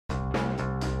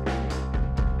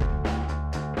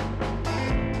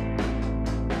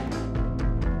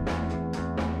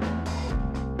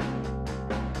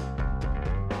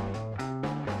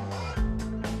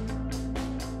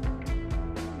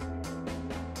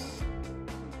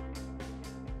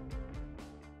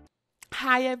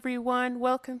Hi, everyone.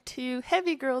 Welcome to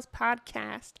Heavy Girls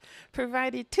Podcast,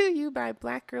 provided to you by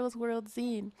BlkGrlsWurld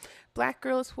Zine.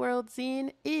 BlkGrlsWurld Zine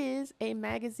is a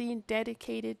magazine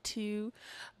dedicated to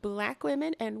Black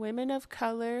women and women of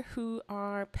color who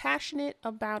are passionate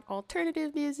about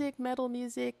alternative music, metal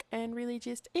music, and really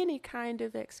just any kind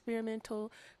of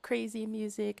experimental, crazy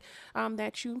music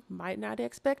that you might not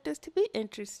expect us to be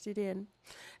interested in.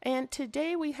 And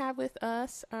today we have with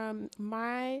us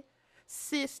my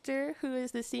sister, who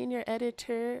is the senior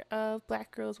editor of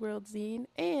BlkGrlsWurld Zine,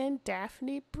 and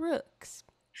Daphne Brooks.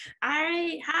 All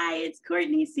right. Hi, it's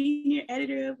Courtney, senior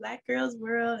editor of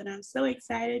BlkGrlsWurld, and I'm so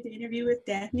excited to interview with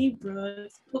Daphne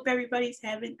Brooks. Hope everybody's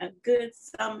having a good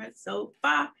summer so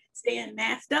far. Staying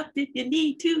masked up if you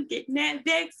need to, getting that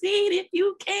vaccine if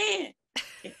you can.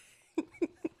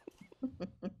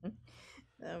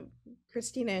 um,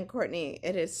 Christina and Courtney,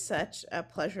 it is such a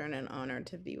pleasure and an honor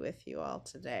to be with you all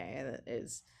today. It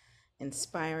is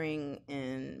inspiring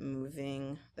and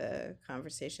moving, the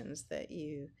conversations that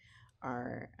you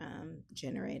are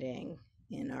generating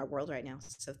in our world right now.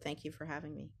 So thank you for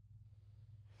having me.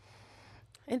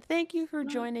 And thank you for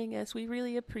joining us. We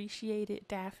really appreciate it,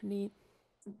 Daphne.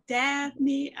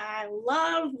 Daphne, I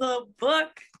love the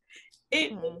book.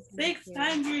 It was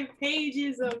 600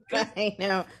 pages of I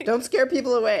know. Don't scare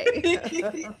people away.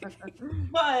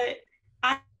 But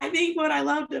I think what I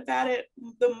loved about it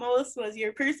the most was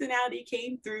your personality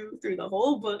came through the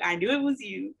whole book. I knew it was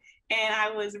you. And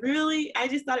I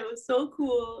just thought it was so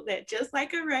cool that just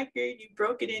like a record, you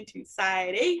broke it into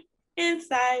side A and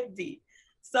side B.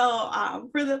 So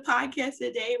for the podcast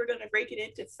today, we're going to break it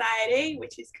into side A,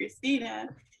 which is Christina.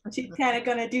 She's kind of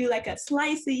going to do like a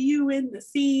slice of you in the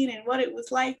scene and what it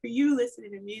was like for you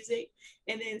listening to music.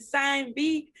 And then side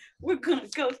B, we're going to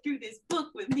go through this book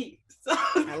with me. So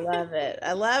I love it.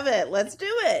 I love it. Let's do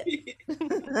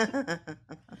it.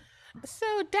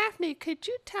 So, Daphne, could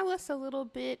you tell us a little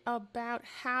bit about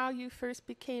how you first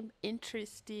became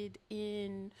interested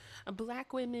in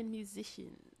Black women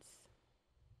musicians?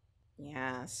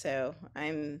 Yeah, so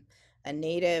I'm a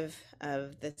native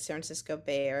of the San Francisco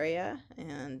Bay Area,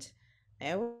 and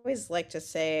I always like to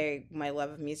say my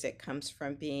love of music comes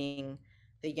from being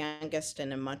the youngest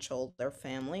in a much older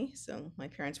family. So my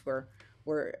parents were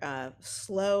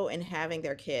slow in having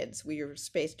their kids. We were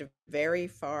spaced very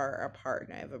far apart.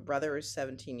 I have a brother who's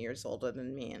 17 years older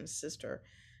than me and a sister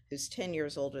who's 10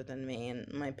 years older than me.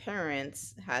 And my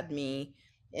parents had me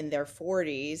in their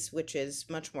 40s, which is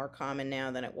much more common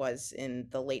now than it was in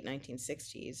the late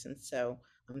 1960s. And so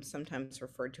I'm sometimes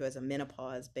referred to as a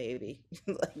menopause baby.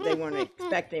 Like they weren't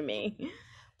expecting me.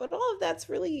 But all of that's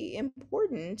really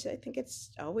important. I think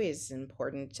it's always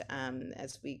important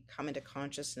as we come into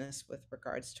consciousness with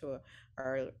regards to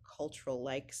our cultural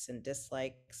likes and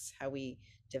dislikes, how we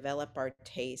develop our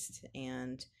taste.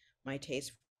 And my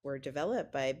tastes were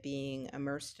developed by being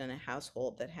immersed in a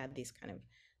household that had these kind of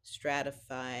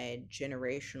stratified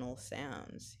generational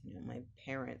sounds. You know, my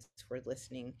parents were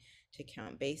listening to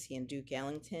Count Basie and Duke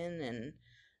Ellington, and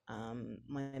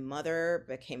my mother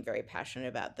became very passionate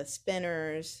about the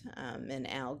Spinners and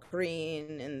Al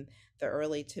Green in the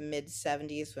early to mid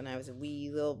 70s when I was a wee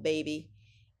little baby.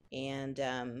 And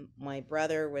my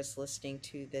brother was listening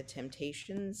to the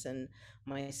Temptations, and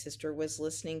my sister was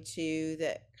listening to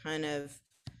that kind of,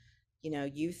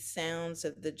 youth sounds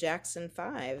of the Jackson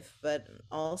Five, but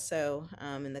also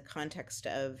in the context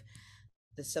of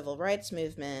the civil rights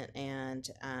movement and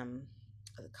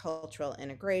cultural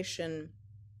integration.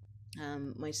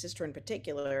 My sister, in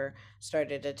particular,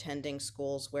 started attending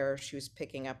schools where she was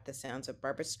picking up the sounds of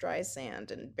Barbra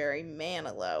Streisand and Barry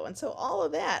Manilow. And so all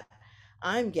of that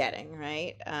I'm getting,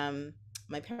 right?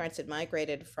 My parents had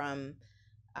migrated from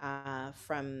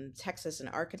Texas and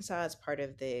Arkansas as part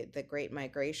of the Great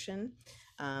Migration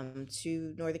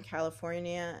to Northern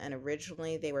California. And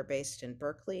originally they were based in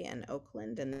Berkeley and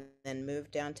Oakland, and then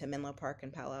moved down to Menlo Park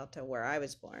and Palo Alto, where I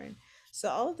was born. So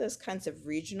all of those kinds of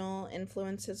regional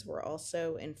influences were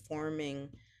also informing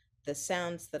the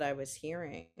sounds that I was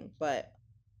hearing. But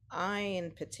I,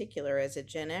 in particular, as a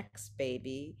Gen X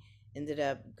baby, ended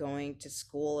up going to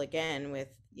school again with,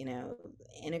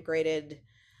 integrated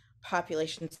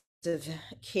populations of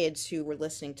kids who were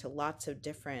listening to lots of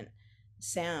different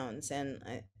sounds. And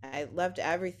I loved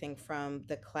everything from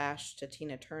The Clash to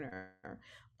Tina Turner,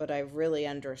 but I really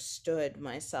understood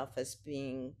myself as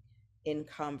being in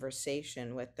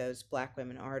conversation with those Black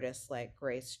women artists like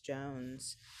Grace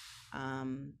Jones,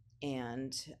 and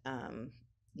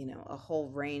a whole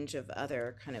range of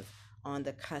other kind of on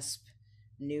the cusp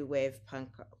new wave punk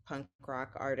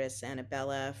rock artists,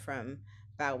 Annabella from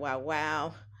Bow Wow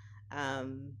Wow,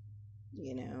 um,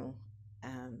 you know,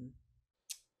 um,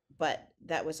 but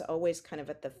that was always kind of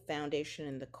at the foundation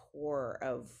and the core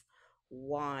of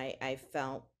why I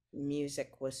felt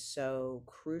music was so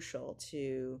crucial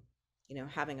to,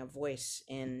 having a voice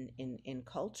in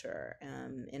culture,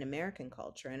 in American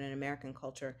culture, and in American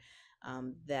culture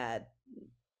that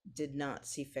did not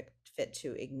see fit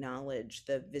to acknowledge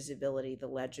the visibility, the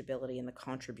legibility, and the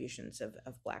contributions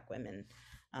of Black women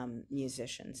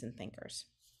musicians and thinkers.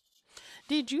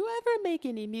 Did you ever make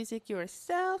any music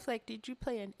yourself? Like, did you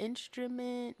play an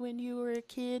instrument when you were a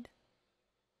kid?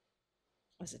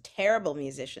 I was a terrible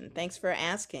musician. Thanks for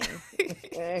asking,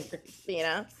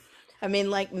 Christina. I mean,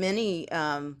 like many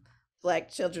Black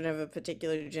children of a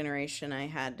particular generation, I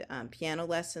had piano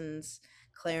lessons,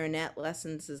 clarinet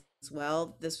lessons as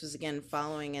well. This was again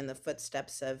following in the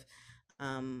footsteps of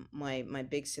my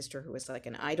big sister, who was like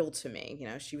an idol to me.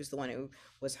 She was the one who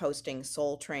was hosting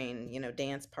Soul Train,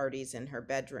 dance parties in her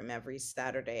bedroom every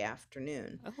Saturday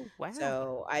afternoon. Oh, wow.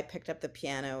 So I picked up the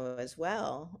piano as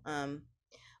well.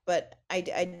 But I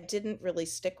didn't really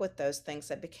stick with those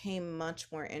things. I became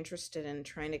much more interested in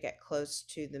trying to get close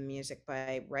to the music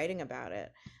by writing about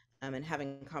it, and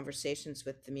having conversations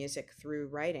with the music through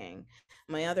writing.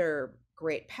 My other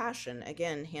great passion,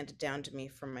 again, handed down to me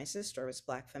from my sister, was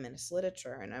Black feminist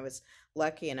literature. And I was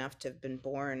lucky enough to have been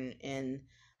born in,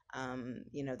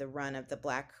 the run of the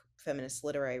Black feminist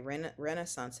literary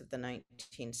renaissance of the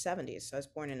 1970s. So I was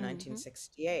born in Mm-hmm.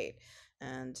 1968.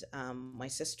 And my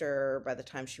sister, by the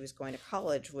time she was going to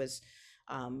college, was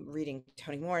reading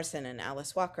Toni Morrison and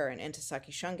Alice Walker and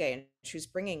Ntozake Shange, and she was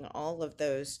bringing all of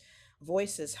those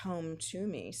voices home to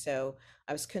me. So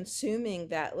I was consuming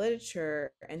that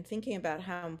literature and thinking about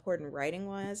how important writing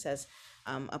was as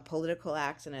a political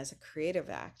act and as a creative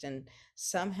act. And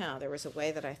somehow there was a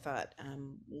way that I thought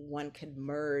one could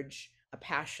merge a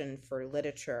passion for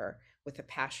literature with a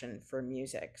passion for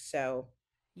music. So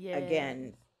Yes.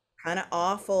 again, kind of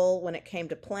awful when it came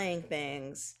to playing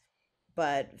things,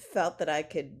 but felt that I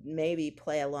could maybe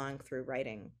play along through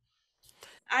writing.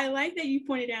 I like that you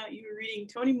pointed out you were reading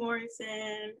Toni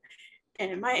Morrison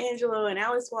and Maya Angelou and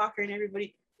Alice Walker and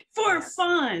everybody for Yes.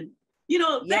 fun.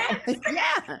 Yeah. That's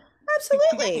Yeah.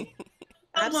 Absolutely.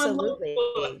 someone loves Absolutely.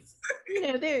 books.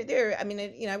 I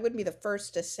mean, I wouldn't be the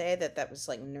first to say that that was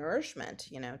like nourishment,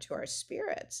 to our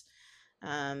spirits.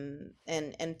 And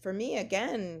for me,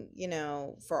 again,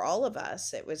 for all of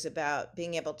us, it was about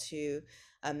being able to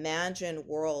imagine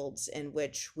worlds in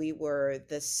which we were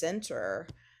the center,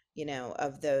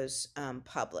 of those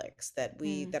publics,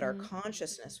 that our Mm-hmm.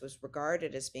 consciousness was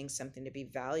regarded as being something to be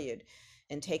valued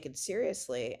and taken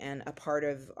seriously and a part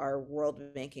of our world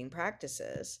making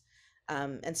practices.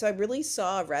 And so I really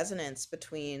saw a resonance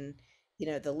between,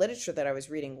 the literature that I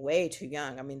was reading way too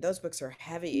young. I mean, those books are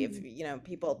heavy. If,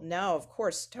 people know, of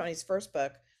course, Tony's first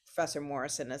book, Professor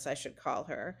Morrison, as I should call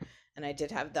her. And I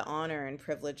did have the honor and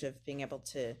privilege of being able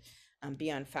to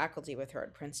be on faculty with her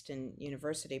at Princeton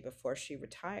University before she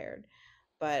retired.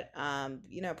 But,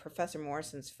 Professor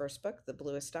Morrison's first book, The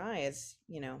Bluest Eye, is,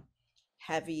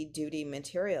 heavy duty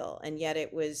material. And yet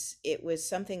it was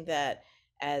something that,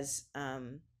 as,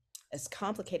 as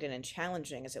complicated and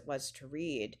challenging as it was to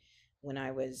read, when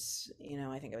I was,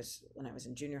 I think it was when I was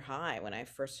in junior high when I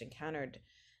first encountered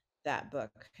that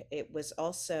book, it was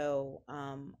also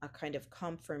a kind of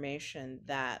confirmation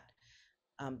that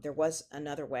there was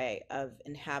another way of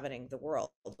inhabiting the world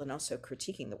and also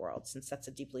critiquing the world, since that's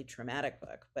a deeply traumatic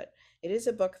book. But it is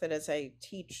a book that, as I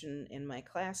teach in my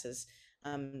classes,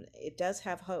 it does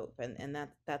have hope, and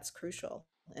that's crucial.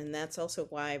 And that's also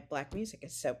why Black music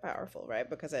is so powerful, right?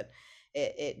 Because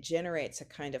it generates a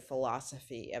kind of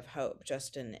philosophy of hope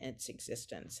just in its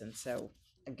existence. And so,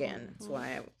 again, that's Mm-hmm.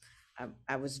 why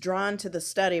I was drawn to the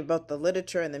study of both the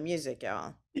literature and the music,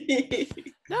 y'all.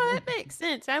 No, that makes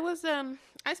sense.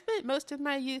 I spent most of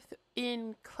my youth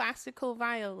in classical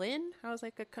violin. I was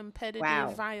like a competitive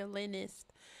Wow.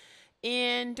 violinist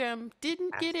and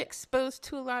didn't get Fantastic. exposed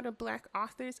to a lot of Black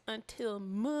authors until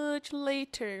much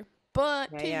later. But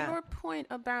Yeah, to yeah. your point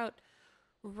about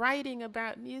writing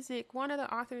about music, one of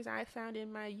the authors I found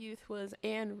in my youth was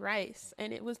Anne Rice,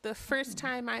 and it was the Oh first my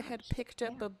time I had gosh. picked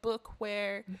up Yeah. a book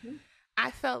where Hmm.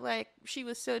 I felt like she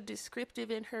was so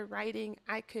descriptive in her writing,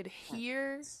 I could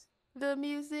hear Yes. the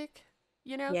music,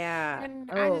 you know? Yeah.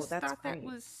 And I Oh, just that's thought that great.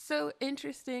 was so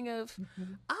interesting of,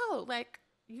 Hmm. oh, like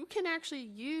you can actually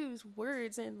use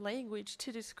words and language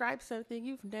to describe something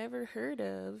you've never heard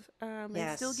of, and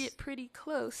still Yes. get pretty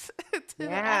close to the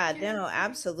Yeah, no, accuracy.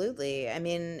 absolutely. I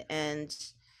mean, and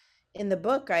in the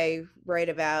book, I write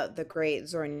about the great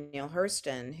Zora Neale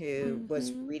Hurston, who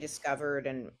was Mm-hmm. rediscovered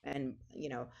and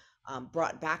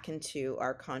brought back into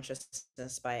our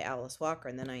consciousness by Alice Walker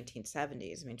in the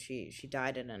 1970s. I mean, she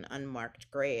died in an unmarked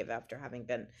grave after having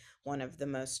been one of the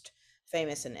most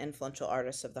famous and influential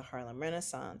artists of the Harlem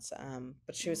Renaissance.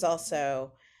 But she was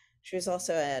also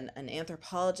an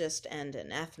anthropologist and an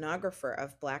ethnographer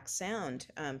of Black sound.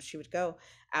 She would go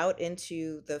out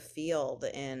into the field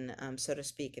in, so to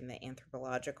speak, in the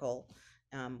anthropological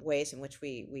ways in which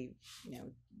we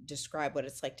describe what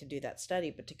it's like to do that study,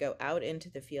 but to go out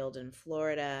into the field in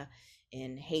Florida,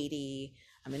 in Haiti,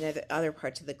 I mean, other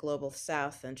parts of the global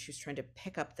South, and she was trying to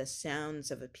pick up the sounds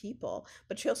of a people,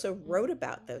 but she also wrote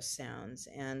about those sounds.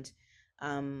 And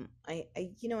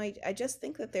I just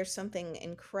think that there's something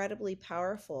incredibly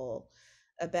powerful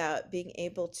about being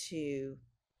able to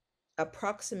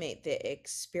approximate the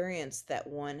experience that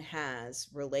one has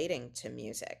relating to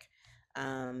music,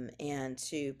 and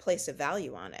to place a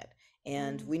value on it.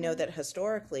 And we know that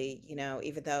historically,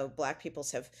 even though Black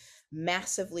peoples have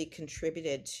massively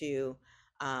contributed to,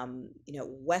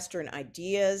 Western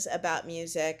ideas about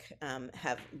music,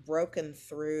 have broken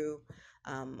through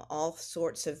all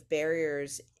sorts of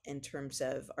barriers in terms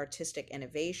of artistic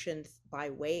innovation by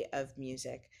way of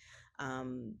music.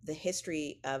 The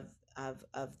history of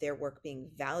their work being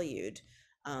valued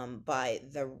by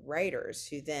the writers,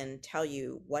 who then tell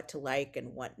you what to like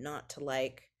and what not to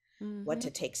like, what to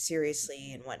take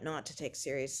seriously and what not to take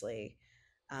seriously.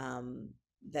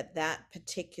 That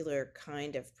particular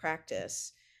kind of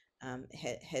practice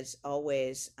has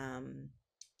always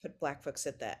put Black folks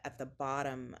at the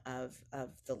bottom of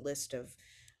the list of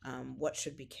what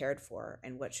should be cared for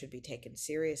and what should be taken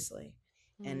seriously.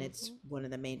 And it's one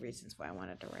of the main reasons why I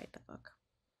wanted to write the book.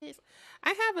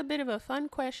 I have a bit of a fun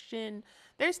question.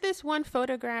 There's this one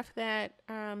photograph that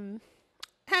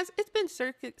it's been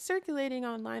circulating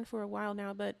online for a while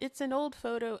now, but it's an old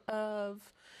photo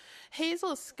of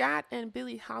Hazel Scott and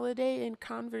Billie Holiday in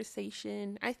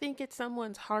conversation. I think it's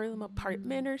someone's Harlem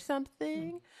apartment or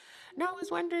something. Now I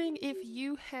was wondering if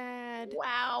you had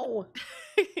Wow.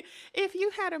 if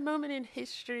you had a moment in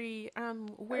history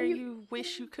where you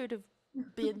wish you could have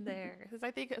been there, because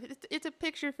I think it's a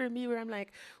picture for me where I'm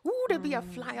like, ooh, to be a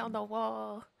fly on the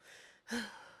wall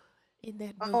in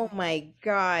that Oh moment. my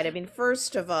God. I mean,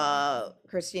 first of all,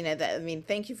 Christina,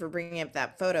 thank you for bringing up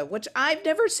that photo, which I've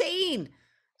never seen.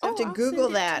 So I have Oh, to I'll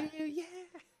Google send it to that you.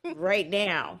 Yeah. right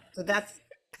now. So that's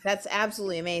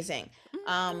absolutely amazing.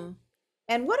 Um,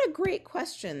 and what a great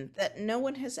question that no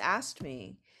one has asked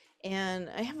me. And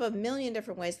I have a million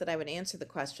different ways that I would answer the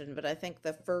question, but I think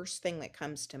the first thing that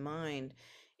comes to mind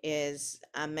is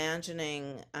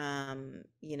imagining,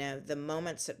 the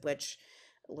moments at which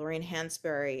Lorraine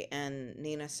Hansberry and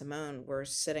Nina Simone were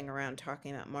sitting around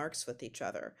talking about Marx with each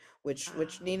other, which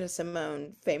Nina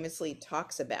Simone famously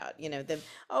talks about.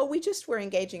 We just were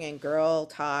engaging in girl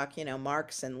talk,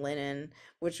 Marx and Lenin,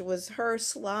 which was her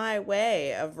sly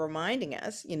way of reminding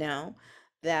us,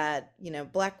 that,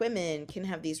 Black women can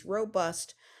have these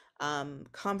robust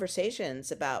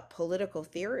conversations about political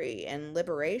theory and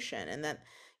liberation, and that,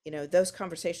 those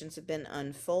conversations have been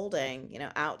unfolding,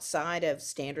 outside of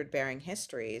standard bearing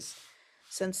histories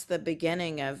since the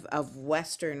beginning of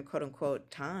Western quote unquote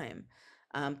time.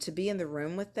 To be in the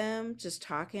room with them, just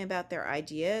talking about their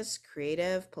ideas,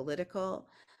 creative, political,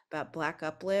 about Black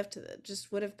uplift,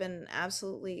 just would have been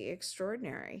absolutely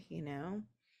extraordinary.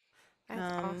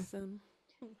 That's Um, awesome.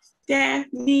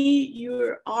 Daphne,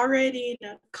 you're already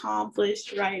an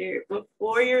accomplished writer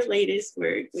before your latest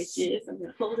work, which is, I'm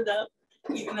going to hold it up,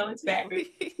 even though it's backwards,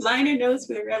 Liner Notes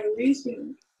for the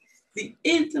Revolution, The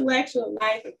Intellectual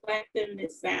Life of Black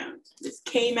Feminist Sound. This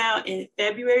came out in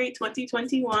February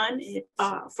 2021.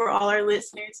 For all our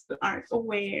listeners who aren't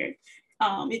aware,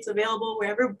 it's available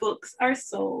wherever books are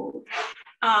sold.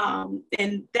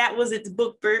 And that was its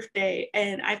book birthday.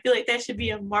 And I feel like that should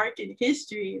be a mark in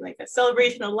history, like a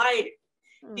celebration of life,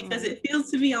 because it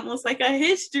feels to me almost like a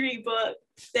history book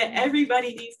that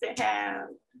everybody needs to have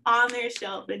on their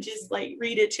shelf and just like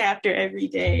read a chapter every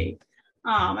day.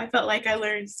 I felt like I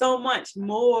learned so much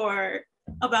more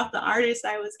about the artists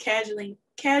I was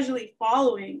casually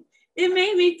following. It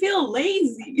made me feel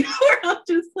lazy. I'm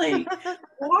just like,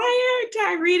 why aren't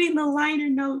I reading the liner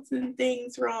notes and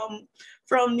things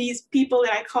from these people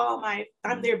that I call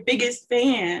I'm their biggest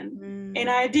fan. And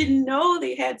I didn't know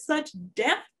they had such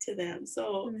depth to them.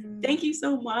 So thank you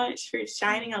so much for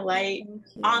shining a light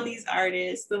on these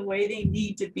artists the way they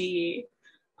need to be.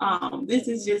 This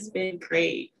has just been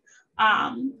great.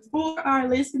 For our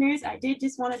listeners, I did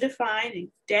just want to define, and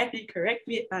Daphne, correct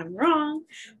me if I'm wrong,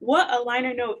 what a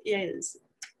liner note is.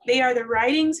 They are the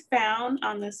writings found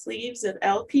on the sleeves of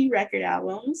LP record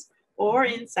albums or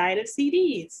inside of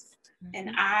CDs. And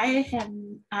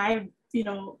Mhm.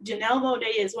 Janelle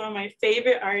Monáe is one of my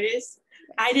favorite artists.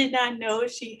 I did not know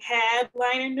she had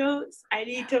liner notes. I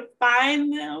need to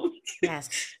find them. Yes.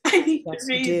 I need to Yes, you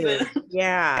read do. them.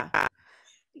 Yeah.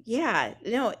 Yeah.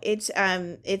 No, it's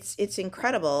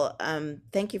incredible.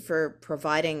 Thank you for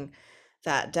providing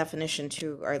that definition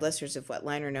to our listeners of what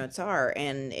liner notes are.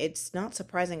 And it's not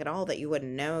surprising at all that you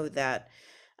wouldn't know that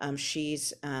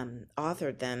she's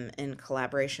authored them in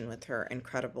collaboration with her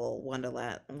incredible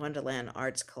Wonderland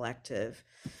Arts Collective,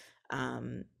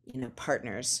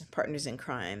 partners in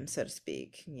crime, so to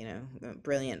speak,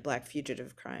 brilliant Black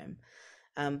fugitive crime,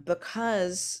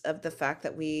 because of the fact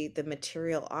that the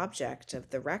material object of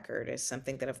the record is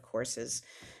something that, of course, is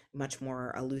much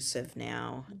more elusive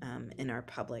now in our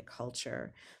public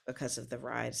culture because of the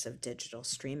rise of digital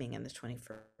streaming in the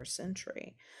 21st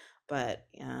century. But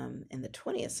in the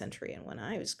 20th century, and when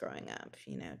I was growing up,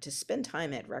 to spend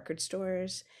time at record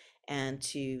stores and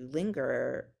to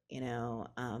linger,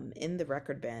 in the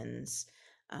record bins,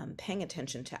 paying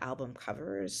attention to album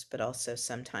covers, but also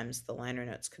sometimes the liner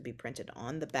notes could be printed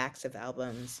on the backs of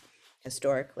albums.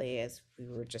 Historically, as we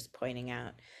were just pointing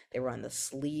out, they were on the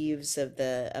sleeves of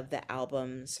the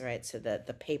albums, right? So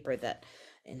the paper that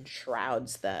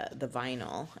enshrouds the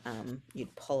vinyl,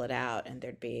 you'd pull it out, and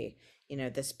there'd be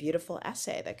this beautiful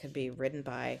essay that could be written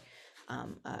by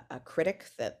a critic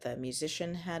that the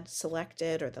musician had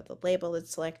selected or that the label had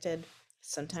selected.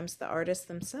 Sometimes the artists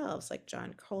themselves, like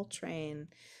John Coltrane,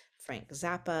 Frank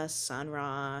Zappa, Sun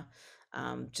Ra,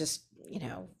 just,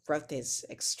 wrote these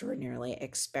extraordinarily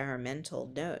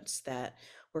experimental notes that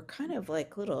were kind of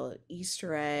like little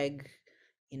Easter egg,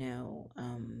 you know,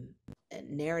 um,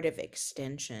 narrative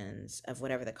extensions of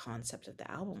whatever the concept of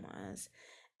the album was.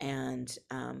 And,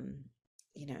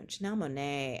 Janelle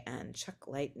Monáe and Chuck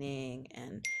Lightning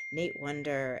and Nate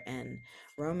Wonder and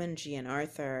Roman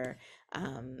Gianarthur,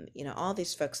 all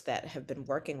these folks that have been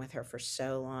working with her for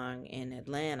so long in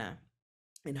Atlanta,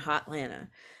 in Hotlanta.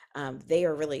 They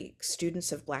are really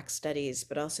students of Black studies,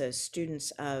 but also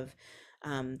students of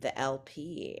the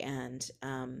LP. And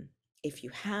if you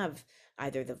have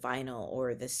either the vinyl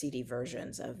or the CD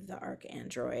versions of the Arc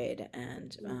Android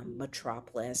and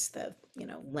Metropolis, the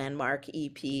landmark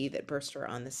EP that burst her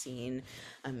on the scene,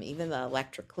 even the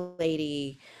Electric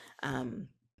Lady, um,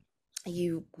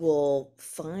 you will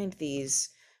find these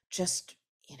just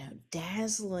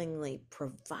dazzlingly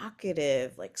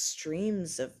provocative like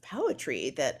streams of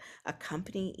poetry that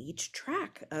accompany each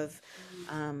track of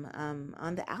on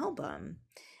the album.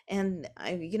 And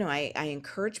I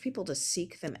encourage people to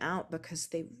seek them out because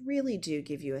they really do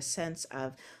give you a sense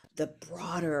of the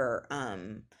broader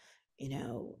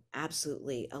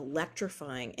absolutely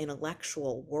electrifying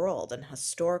intellectual world and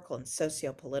historical and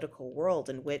socio-political world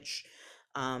in which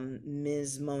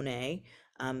Ms. Monet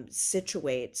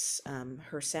situates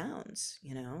her sounds.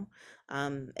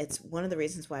 It's one of the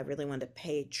reasons why I really wanted to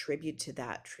pay tribute to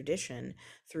that tradition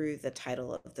through the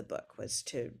title of the book, was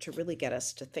to really get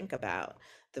us to think about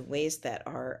the ways that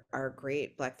our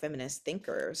great Black feminist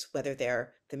thinkers, whether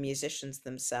they're the musicians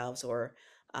themselves or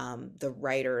the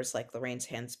writers like Lorraine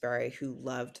Hansberry, who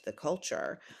loved the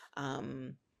culture,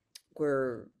 um,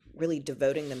 were really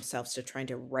devoting themselves to trying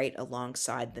to write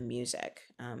alongside the music,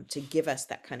 to give us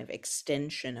that kind of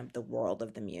extension of the world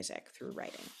of the music through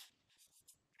writing.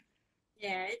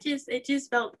 Yeah,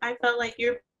 I felt like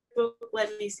your book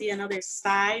let me see another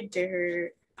side to her.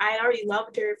 I already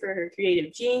loved her for her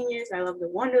creative genius. I love the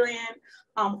Wonderland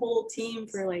whole team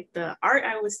for like the art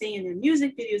I was seeing in the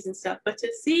music videos and stuff. But to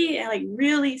see and like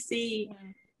really see,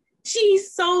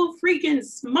 she's so freaking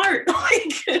smart,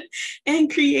 like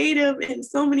and creative in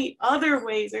so many other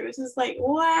ways. It was just like,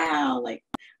 wow, like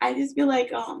I just feel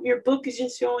like your book is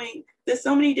just showing there's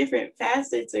so many different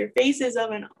facets or faces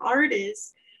of an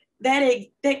artist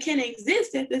that can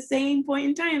exist at the same point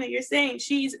in time that you're saying.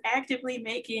 She's actively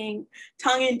making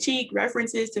tongue-in-cheek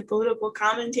references to political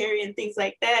commentary and things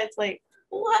like that. It's like,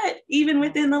 what? Even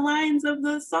within the lines of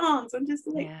the songs, I'm just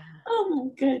like, Yeah. oh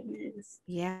my goodness.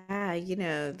 Yeah,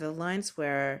 the lines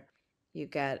where you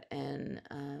get in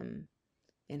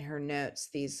her notes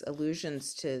these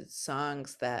allusions to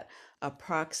songs that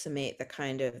approximate the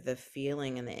kind of the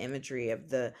feeling and the imagery of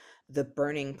the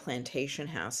burning plantation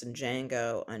house in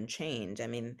Django Unchained. I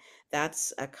mean,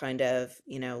 that's a kind of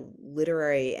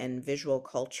literary and visual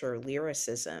culture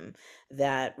lyricism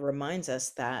that reminds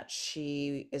us that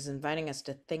she is inviting us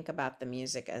to think about the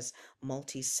music as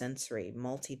multisensory,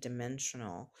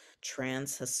 multidimensional,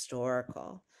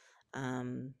 transhistorical.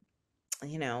 um,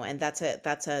 and that's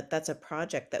a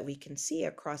project that we can see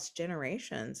across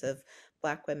generations of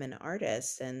Black women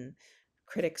artists and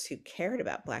critics who cared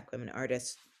about Black women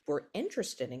artists were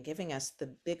interested in giving us the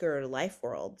bigger life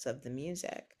worlds of the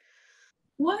music.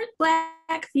 What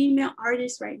Black female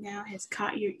artist right now has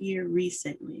caught your ear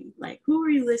recently? Like, who are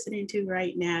you listening to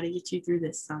right now to get you through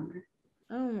this summer?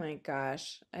 Oh my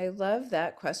gosh, I love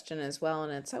that question as well,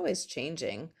 and it's always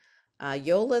changing.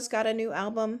 Yola's got a new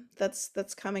album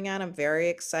that's coming out. I'm very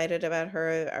excited about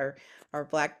her, our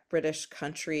Black British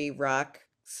country rock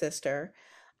sister.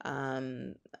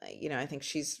 I think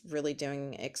she's really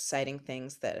doing exciting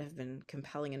things that have been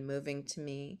compelling and moving to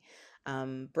me.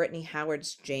 Brittany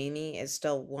Howard's Jamie is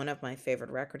still one of my favorite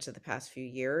records of the past few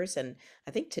years, and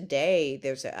I think today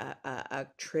there's a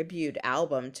tribute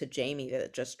album to Jamie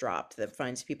that just dropped that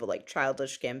finds people like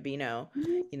Childish Gambino,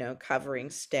 covering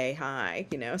Stay High,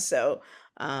 so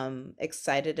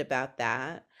excited about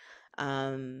that.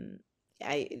 Um,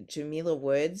 Jamila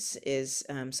Woods is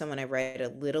someone I write a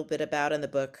little bit about in the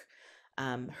book.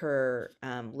 Her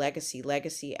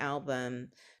Legacy album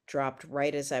dropped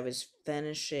right as I was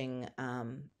finishing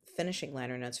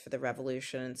liner notes for the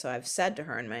Revolution, and so I've said to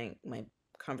her in my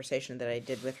conversation that I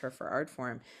did with her for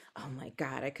Artforum, oh my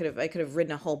God, I could have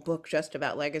written a whole book just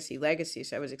about Legacy.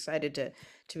 So I was excited to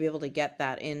be able to get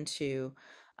that into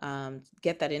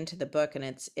the book, and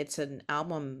it's an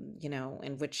album,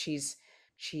 in which she's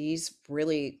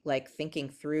really like thinking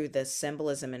through the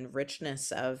symbolism and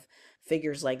richness of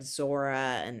figures like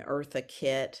Zora and Eartha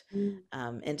Kitt, Mm.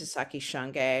 Intisaki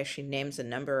Shange. She names a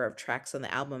number of tracks on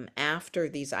the album after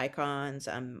these icons,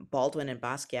 Baldwin and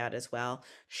Basquiat as well.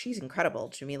 She's incredible,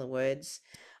 Jamila Woods.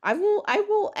 I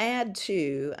will add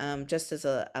too, just as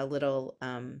a little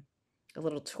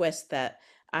twist, that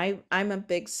I'm a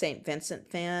big St.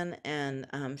 Vincent fan, and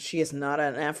she is not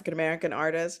an African American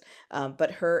artist,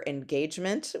 but her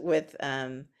engagement with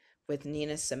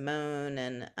Nina Simone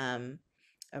and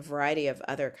a variety of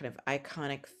other kind of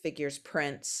iconic figures,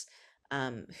 Prince,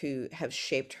 who have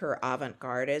shaped her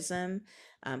avant-gardism,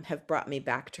 have brought me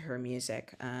back to her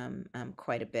music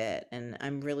quite a bit, and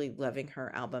I'm really loving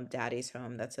her album Daddy's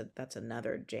Home. That's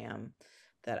another jam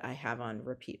that I have on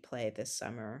repeat play this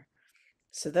summer.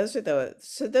 So those are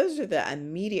the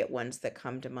immediate ones that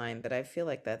come to mind, but I feel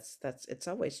like that's it's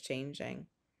always changing.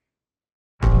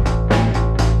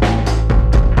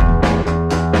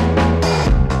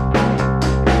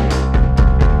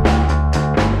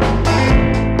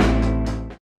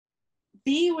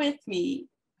 Be with me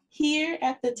here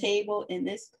at the table in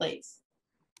this place,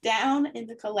 down in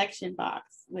the collection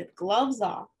box with gloves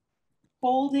off,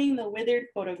 holding the withered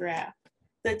photograph,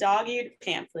 the dog-eared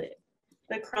pamphlet,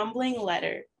 the crumbling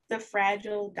letter, the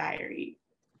fragile diary.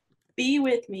 Be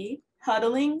with me,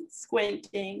 huddling,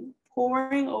 squinting,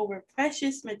 poring over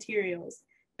precious materials,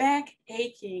 back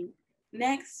aching,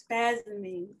 neck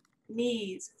spasming,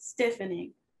 knees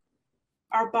stiffening.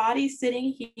 Our bodies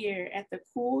sitting here at the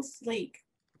cool, sleek,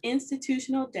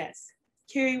 institutional desk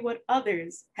carry what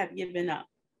others have given up.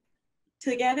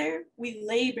 Together, we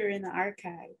labor in the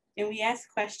archive and we ask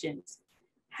questions.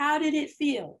 How did it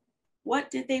feel?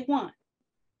 What did they want?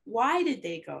 Why did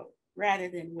they go rather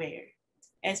than where?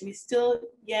 As we still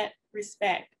yet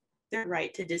respect their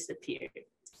right to disappear.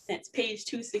 That's page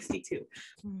 262.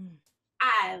 Mm.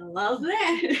 I love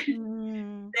that.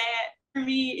 Mm. That for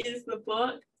me is the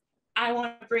book. I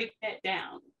want to break that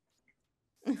down.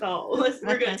 So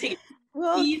we're gonna take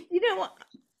Well, it.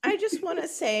 I just want to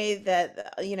say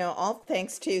that, all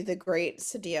thanks to the great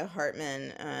Sadia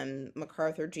Hartman,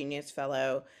 MacArthur Genius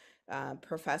Fellow,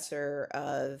 professor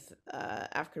of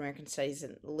African American Studies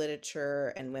and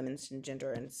Literature and Women's and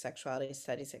Gender and Sexuality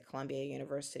Studies at Columbia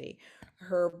University.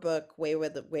 Her book,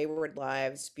 Wayward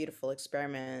Lives, Beautiful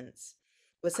Experiments,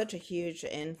 was such a huge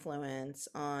influence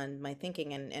on my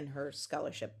thinking and her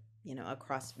scholarship,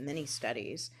 across many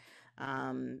studies.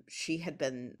 She had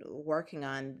been working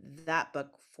on that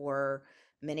book for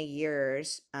many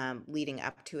years, leading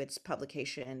up to its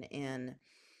publication in,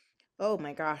 oh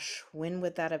my gosh, when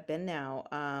would that have been now?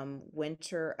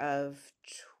 Winter of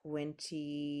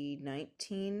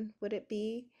 2019, would it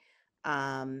be?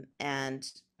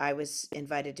 And I was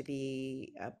invited to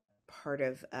be a part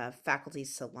of a faculty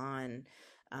salon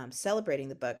celebrating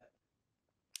the book.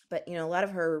 But, a lot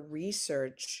of her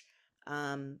research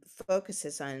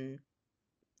focuses on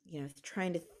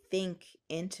trying to think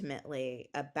intimately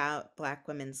about Black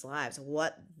women's lives,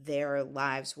 what their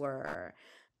lives were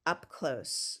up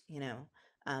close, in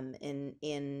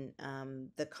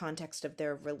the context of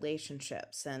their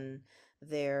relationships and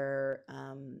their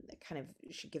kind of,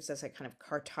 she gives us a kind of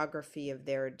cartography of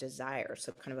their desires,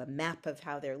 so kind of a map of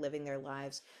how they're living their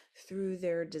lives through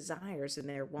their desires and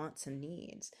their wants and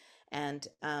needs. And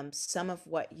some of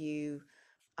what you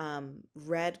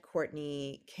Red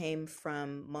Courtney came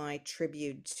from my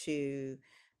tribute to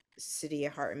Saidiya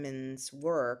Hartman's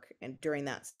work and during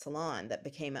that salon that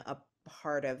became a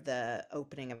part of the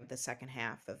opening of the second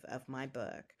half of my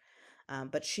book.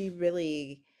 But she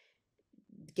really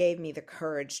gave me the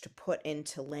courage to put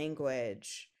into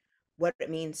language what it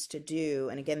means to do.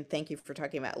 And again, thank you for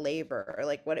talking about labor, or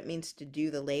like what it means to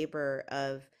do the labor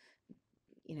of,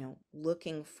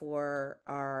 looking for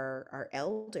our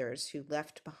elders who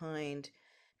left behind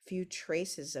few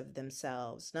traces of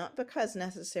themselves, not because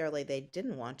necessarily they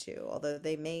didn't want to, although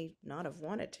they may not have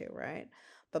wanted to, right?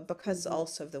 But because Mhm.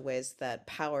 also the ways that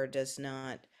power does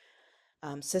not,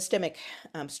 systemic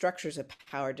structures of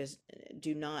power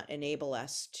do not enable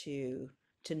us to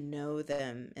know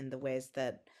them in the ways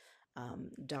that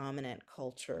dominant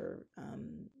culture,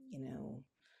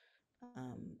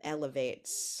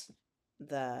 elevates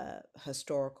the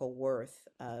historical worth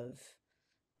of,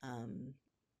 um,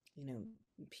 you know,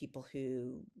 people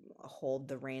who hold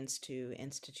the reins to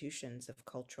institutions of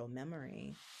cultural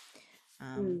memory.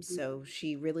 Mhm. So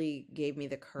she really gave me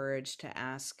the courage to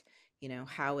ask,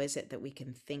 how is it that we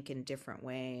can think in different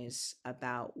ways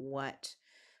about what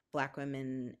Black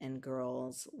women and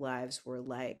girls' lives were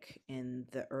like in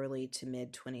the early to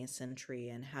mid 20th century,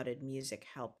 and how did music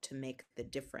help to make the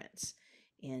difference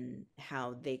in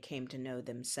how they came to know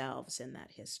themselves in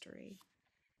that history?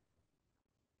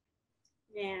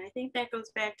 Yeah, I think that goes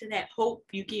back to that hope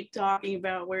you keep talking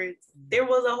about, where Mm. there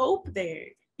was a hope there,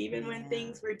 even when Yeah,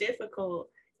 things were difficult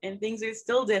and things are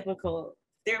still difficult.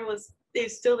 There's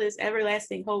still this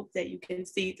everlasting hope that you can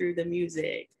see through the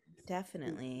music.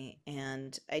 definitely.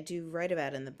 And I do write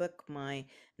about in the book my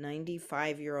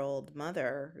 95-year-old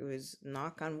mother, who is,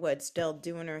 knock on wood, still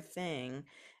doing her thing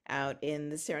out in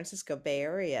the San Francisco Bay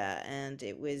Area. And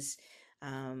it was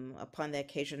upon the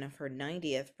occasion of her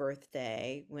 90th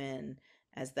birthday when,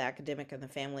 as the academic in the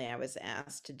family, I was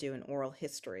asked to do an oral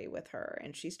history with her.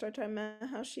 And she started talking about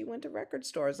how she went to record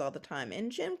stores all the time in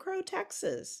Jim Crow,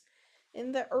 Texas,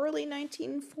 in the early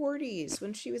 1940s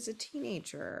when she was a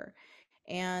teenager.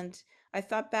 And I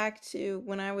thought back to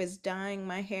when I was dyeing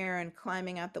my hair and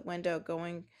climbing out the window,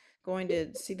 going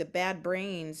to see the Bad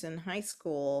Brains in high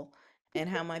school, and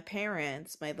how my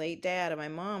parents, my late dad and my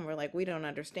mom, were like, "We don't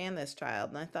understand this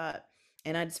child." And I thought,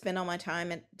 and I'd spend all my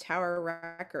time at Tower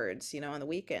Records, on the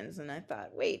weekends, and I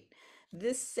thought, wait,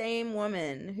 this same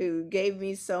woman who gave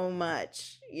me so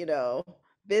much,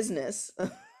 business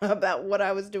about what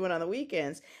I was doing on the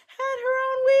weekends had her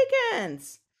own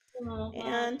weekends. Mhm.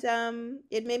 And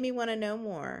it made me want to know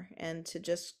more, and to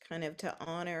just kind of to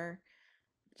honor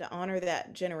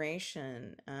that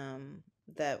generation,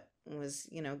 that was,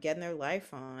 getting their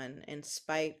life on in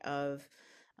spite of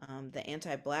the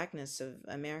anti-blackness of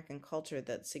American culture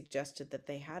that suggested that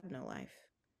they had no life.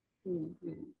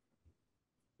 Mhm.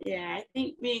 Yeah, I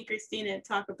think me and Christina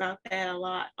talk about that a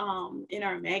lot in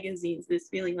our magazines, this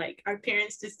feeling like our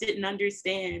parents just didn't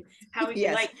understand how we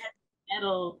Yes, like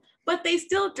metal, but they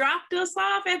still dropped us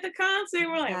off at the concert.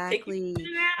 We're like, take you exactly.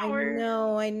 an I hour.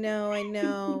 know, I know, I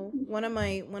know. One of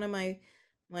my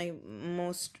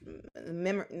most the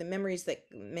memories that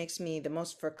makes me the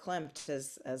most verklempt,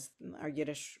 as our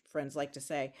Yiddish friends like to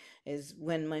say, is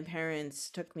when my parents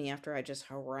took me, after I just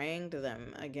harangued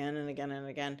them again and again and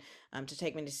again, to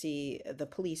take me to see the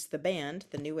Police, the band,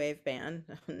 the new wave band,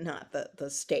 not the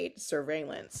state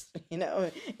surveillance,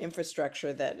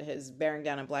 infrastructure that is bearing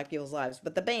down on Black people's lives,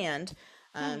 but the band,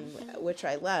 Mhm. which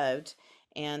I loved.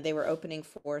 And they were opening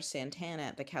for Santana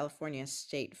at the California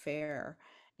State Fair.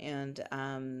 And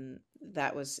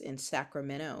that was in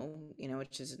Sacramento,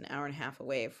 which is an hour and a half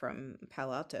away from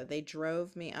Palo Alto. They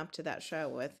drove me up to that show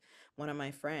with one of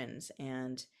my friends.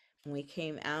 And when we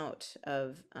came out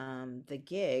of the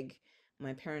gig,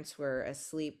 my parents were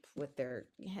asleep with their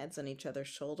heads on each other's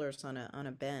shoulders on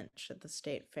a bench at the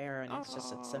state fair. And it's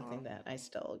Oh, something that I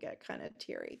still get kind of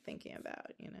teary thinking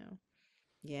about.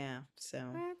 Yeah, so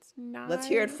that's let's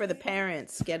hear it nice. for the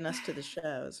parents getting us to the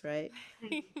shows, right?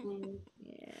 Mhm.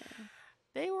 Yeah.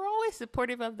 They were always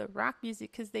supportive of the rock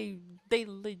music because they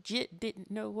legit didn't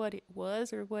know what it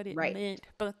was or what it Right. meant,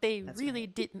 but they That's really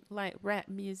right. didn't like rap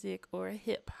music or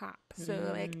hip hop. So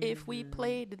like if we Hmm.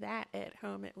 played that at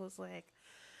home, it was like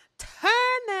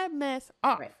turn that mess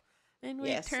Right. off. And we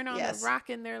Yes. turn on the Yes. rock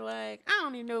and they're like, I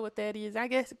don't even know what that is. I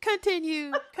guess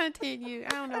continue, continue. I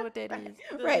don't know what that Right. is.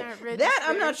 Does Right. not That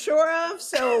I'm register. not sure of,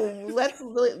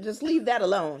 so just leave that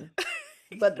alone.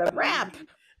 But the rap, Turn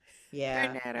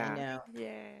yeah, that I off. know.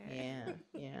 Yeah. Yeah.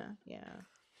 Yeah. Yeah.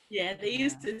 Yeah, they Yeah.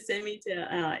 used to send me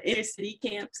to inner city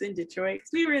camps in Detroit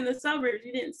because we were in the suburbs.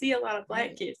 You didn't see a lot of Black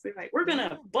Right. kids. They're like, we're Yeah.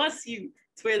 gonna bus you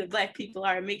where the Black people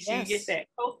are and make sure you get Yes. that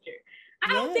culture.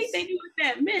 I don't think they Yes. knew what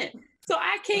that meant. So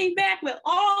I came back with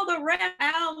all the rap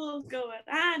albums going,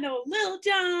 I know Lil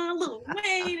Jon, Lil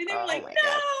Wayne, and they were Oh like, my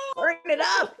gosh. Burn it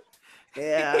up.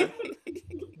 Yeah.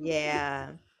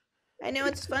 Yeah. I know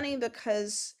it's funny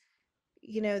because,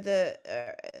 the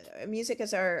music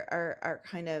is our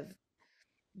kind of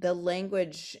the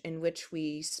language in which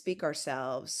we speak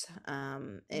ourselves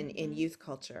in Mm-hmm. youth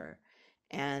culture.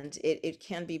 And it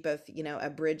can be both, a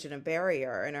bridge and a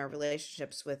barrier in our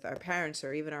relationships with our parents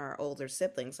or even our older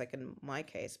siblings. Like in my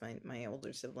case, my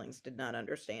older siblings did not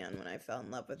understand when I fell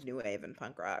in love with new wave and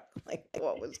punk rock, like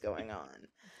what was going on.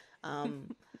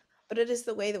 Um, but it is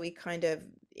the way that we kind of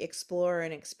explore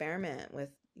and experiment with,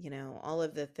 all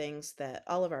of the things that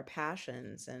all of our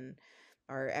passions and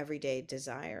our everyday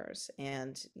desires.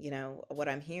 And, what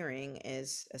I'm hearing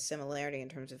is a similarity in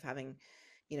terms of having,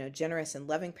 generous and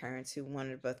loving parents who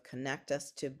wanted to both connect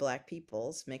us to Black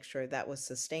peoples, make sure that was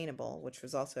sustainable, which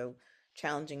was also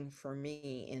challenging for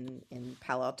me in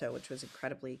Palo Alto, which was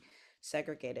incredibly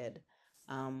segregated,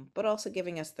 but also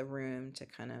giving us the room to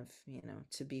kind of,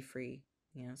 to be free.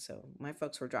 So my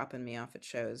folks were dropping me off at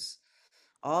shows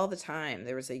all the time.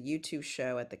 There was a YouTube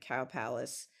show at the Cow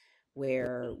Palace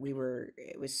where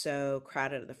it was so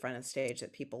crowded at the front of the stage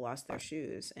that people lost their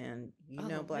shoes. And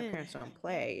Oh Black man. parents don't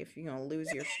play. If you're gonna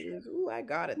lose your shoes, ooh, I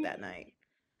got it that night.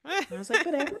 And I was like,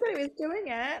 but everybody was doing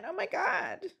it. Oh my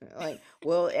God. Like,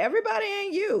 well, everybody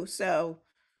ain't you, so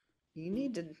you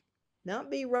need to not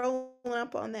be rolling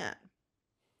up on that.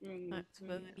 That's mm-hmm.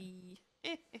 funny.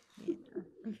 Yeah.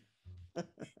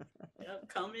 Yep,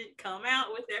 come out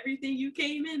with everything you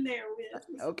came in there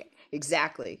with. Okay.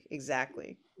 Exactly.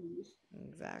 Exactly.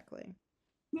 Exactly.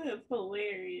 That's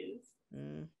hilarious.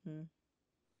 Hmm.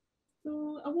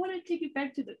 So I want to take it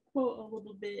back to the quote a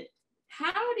little bit.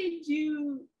 How did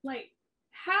you like?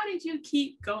 How did you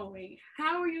keep going?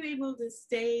 How were you able to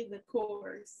stay the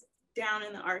course down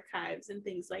in the archives and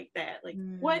things like that? Like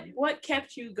Mm, what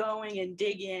kept you going and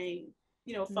digging?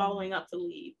 mm. Following up the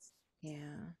leads.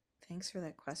 Yeah. Thanks for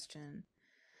that question.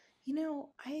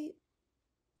 I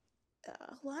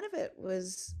a lot of it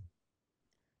was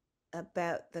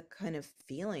about the kind of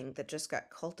feeling that just got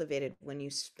cultivated when you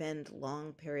spend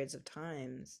long periods of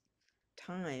time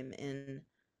in,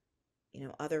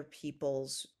 other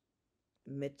people's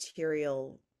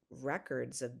material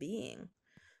records of being. Mm-hmm.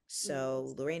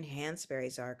 So Lorraine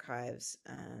Hansberry's archives,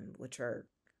 which are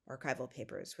archival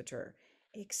papers, which are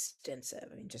extensive.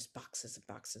 I mean, just boxes and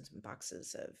boxes and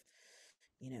boxes of,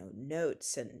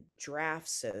 notes and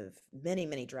drafts of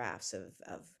many drafts of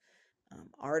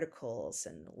articles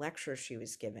and lectures she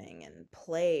was giving and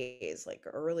plays, like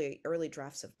early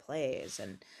drafts of plays,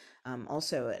 and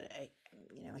also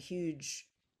a huge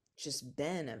just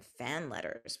bin of fan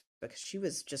letters because she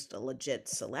was just a legit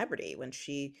celebrity when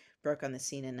she broke on the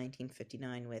scene in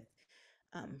 1959 with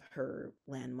her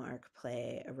landmark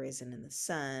play A Raisin in the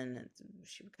Sun. And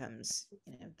she becomes,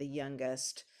 the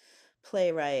youngest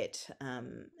playwright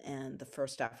and the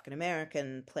first African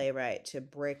American playwright to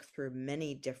break through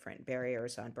many different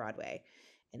barriers on Broadway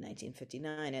in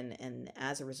 1959. And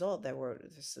as a result,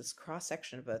 this cross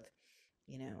section of both,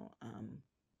 you know, um,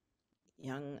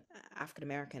 young African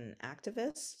American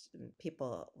activists,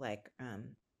 people like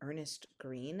Ernest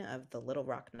Green of the Little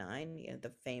Rock Nine, the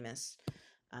famous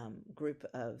group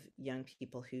of young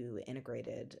people who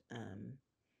integrated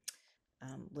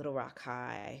Little Rock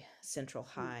High, Central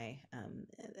High,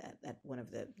 at one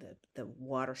of the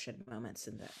watershed moments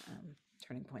and the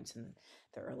turning points in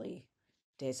the early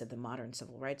days of the modern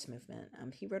civil rights movement.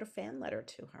 He wrote a fan letter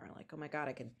to her, like, "Oh my God,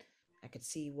 I could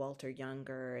see Walter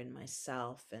Younger and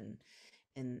myself and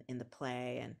in the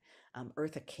play." And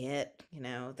Eartha Kitt,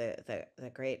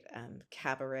 the great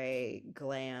cabaret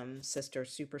glam sister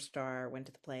superstar, went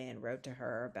to the play and wrote to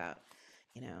her about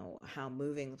how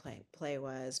moving the play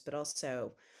was, but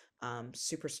also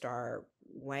superstar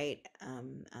white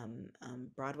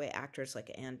Broadway actors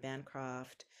like Anne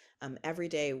Bancroft,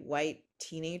 everyday white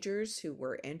teenagers who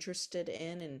were interested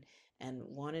in and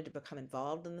wanted to become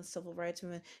involved in the civil rights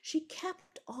movement. She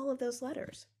kept all of those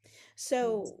letters.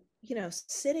 So,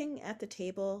 sitting at the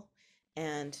table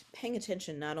and paying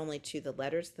attention not only to the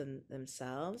letters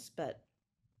themselves, but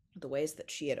the ways that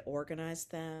she had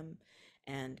organized them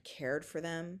and cared for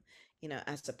them,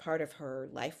 as a part of her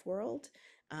life world,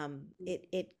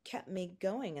 it kept me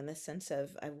going in the sense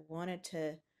of I wanted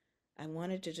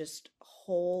to just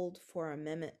hold for a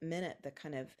minute the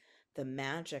kind of the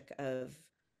magic of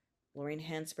Lorraine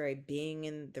Hansberry being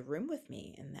in the room with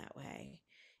me in that way,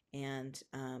 and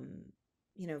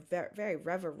very, very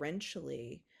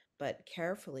reverentially, but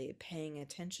carefully paying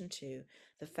attention to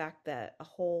the fact that a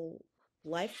whole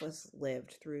life was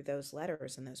lived through those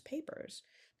letters and those papers.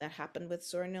 That happened with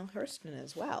Zora Neale Hurston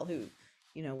as well, who,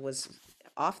 was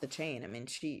off the chain. I mean,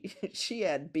 she she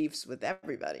had beefs with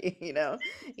everybody,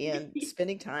 and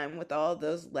spending time with all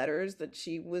those letters that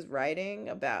she was writing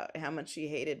about how much she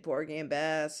hated Porgy and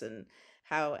Bess, and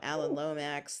how Alan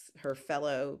Lomax, her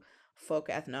fellow folk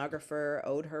ethnographer,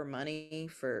 owed her money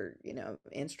for,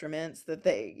 instruments that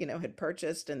they, had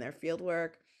purchased in their field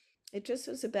work. It just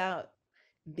was about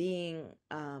being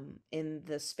in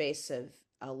the space of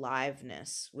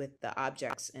aliveness with the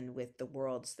objects and with the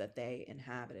worlds that they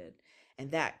inhabited.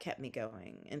 And that kept me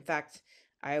going. In fact,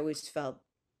 I always felt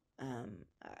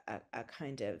a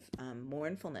kind of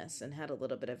mournfulness and had a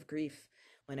little bit of grief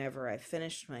whenever I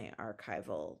finished my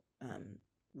archival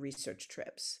research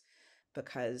trips,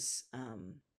 because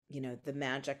the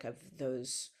magic of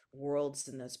those worlds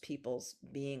and those peoples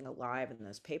being alive in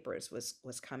those papers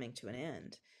was coming to an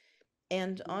end.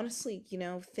 And honestly,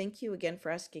 thank you again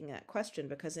for asking that question,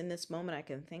 because in this moment I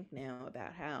can think now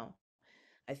about how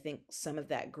I think some of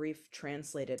that grief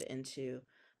translated into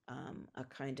a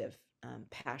kind of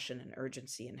passion and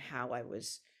urgency in how I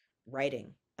was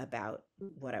writing about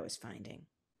what I was finding.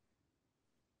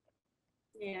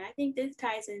 Yeah, I think this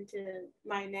ties into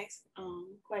my next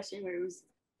question, where it was,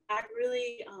 I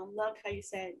really loved how you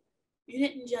said you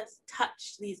didn't just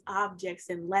touch these objects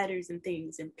and letters and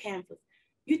things and pamphlets.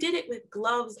 You did it with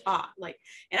gloves off. Like,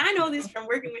 and I know this from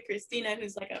working with Christina,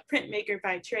 who's like a printmaker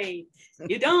by trade.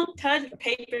 You don't touch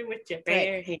paper with your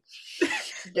bare Right.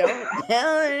 hands. Don't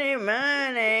tell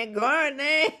anybody,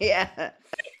 Courtney. Yeah.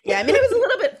 Yeah, I mean, it was a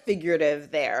little bit figurative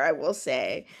there, I will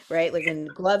say, right? Like when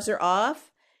gloves are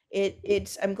off,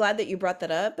 I'm glad that you brought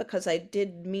that up, because I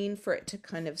did mean for it to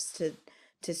kind of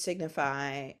to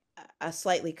signify a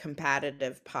slightly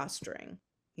combative posturing,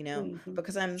 Mhm.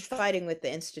 because I'm fighting with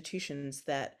the institutions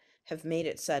that have made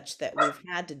it such that we've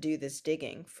had to do this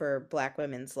digging for Black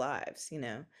women's lives,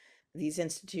 these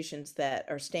institutions that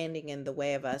are standing in the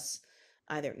way of us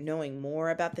either knowing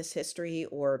more about this history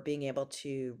or being able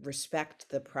to respect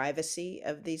the privacy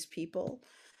of these people.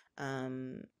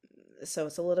 Um, so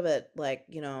it's a little bit like,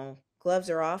 gloves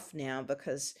are off now,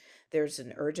 because there's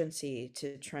an urgency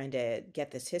to trying to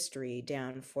get this history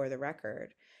down for the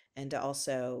record, and to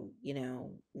also,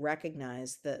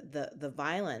 recognize the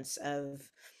violence of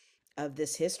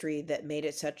this history that made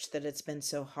it such that it's been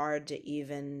so hard to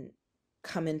even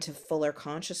come into fuller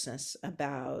consciousness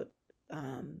about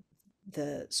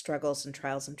the struggles and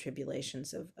trials and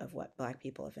tribulations of what Black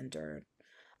people have endured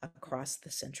across the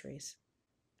centuries.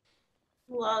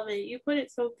 Love it. You put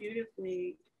it so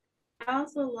beautifully. I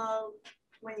also love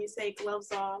when you say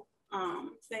gloves off.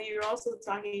 So you're also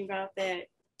talking about that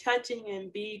touching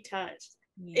and be touched.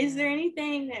 Is Yeah. there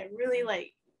anything that really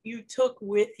like you took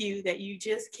with you that you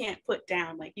just can't put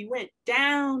down? Like you went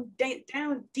down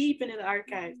deep into the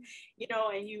archives,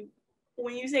 and you,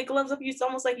 when you say gloves up, it's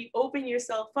almost like you open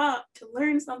yourself up to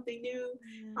learn something new.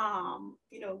 Yeah.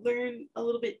 Learn a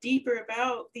little bit deeper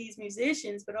about these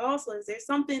musicians, but also is there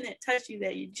something that touched you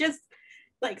that you just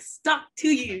like stuck to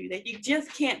you that you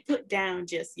just can't put down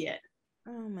just yet?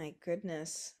 Oh my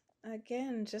goodness.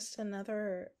 Again, just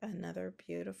another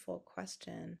beautiful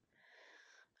question.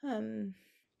 Um,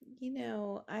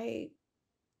 I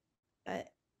a,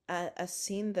 a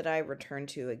scene that I return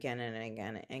to again and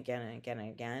again and again and again and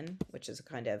again, which is a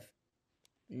kind of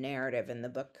narrative in the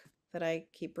book that I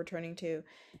keep returning to,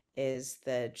 is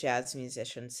the jazz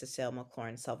musician Cecile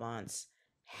McLaurin Salvant's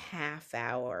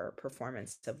half-hour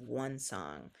performance of one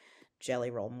song,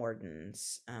 Jelly Roll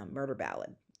Morton's Murder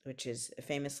Ballad, which is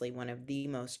famously one of the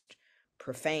most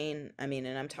profane. I mean,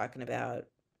 and I'm talking about,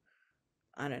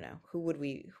 I don't know,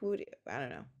 I don't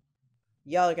know.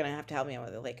 Y'all are gonna have to help me out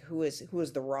with it. Like, who is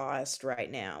the rawest right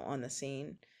now on the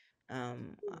scene?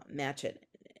 Match it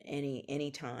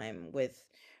any time with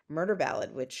Murder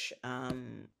Ballad, which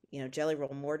Jelly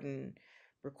Roll Morton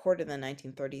recorded in the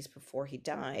 1930s before he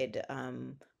died,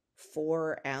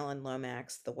 for Alan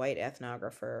Lomax, the white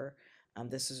ethnographer.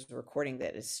 This is a recording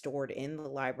that is stored in the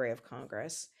Library of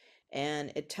Congress,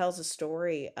 and it tells a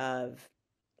story of,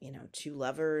 two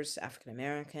lovers, African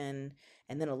American,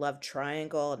 and then a love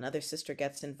triangle. Another sister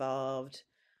gets involved.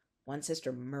 One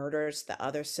sister murders the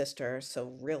other sister,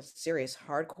 so real serious,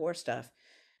 hardcore stuff.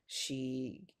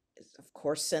 She is, of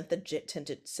course, sent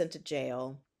to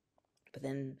jail, but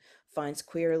then finds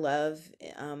queer love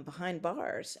behind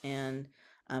bars, and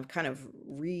kind of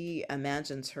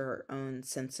reimagines her own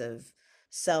sense of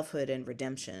selfhood and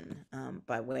redemption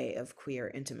by way of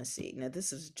queer intimacy. Now,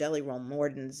 this is Jelly Roll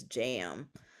Morton's jam.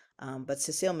 But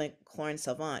Cecile McLaurin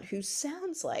Salvant, who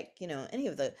sounds like, any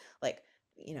of the like,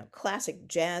 classic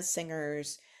jazz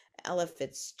singers, Ella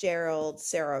Fitzgerald,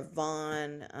 Sarah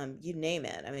Vaughan, you name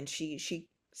it. I mean, she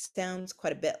sounds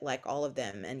quite a bit like all of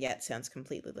them, and yet sounds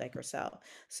completely like herself.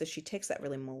 So she takes that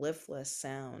really mellifluous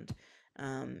sound,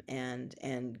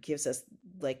 and gives us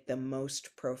like the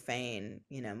most profane,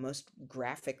 most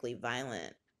graphically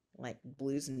violent, like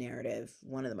blues narrative,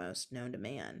 one of the most known to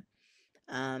man.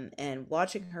 And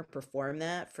watching her perform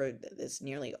that for this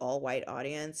nearly all white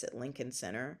audience at Lincoln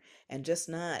Center, and just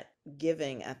not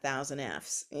giving 1,000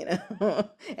 Fs,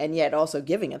 and yet also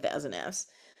giving 1,000 Fs.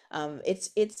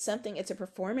 It's something, it's a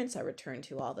performance I return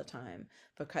to all the time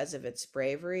because of its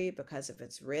bravery, because of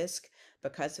its risk,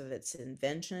 because of its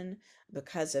invention,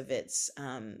 because of its,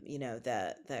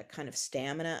 the kind of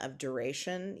stamina of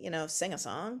duration, sing a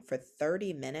song for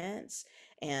 30 minutes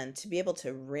and to be able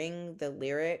to ring the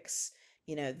lyrics,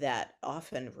 that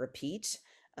often repeat,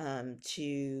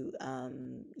 to,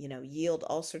 yield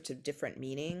all sorts of different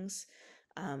meanings.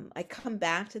 I come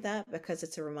back to that because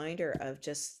it's a reminder of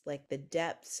just like the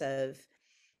depths of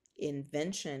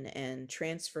invention and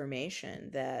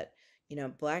transformation that,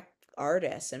 Black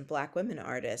artists and Black women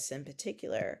artists in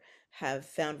particular have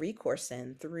found recourse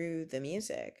in through the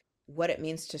music. What it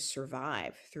means to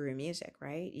survive through music,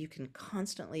 right? You can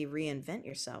constantly reinvent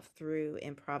yourself through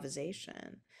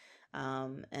improvisation.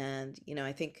 And,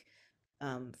 I think,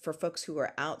 for folks who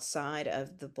are outside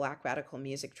of the Black radical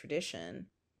music tradition,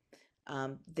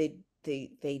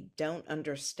 they don't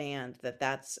understand that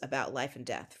that's about life and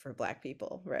death for Black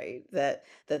people, right? That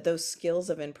those skills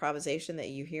of improvisation that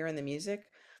you hear in the music,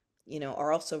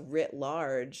 are also writ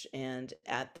large and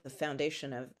at the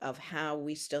foundation of how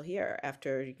we still hear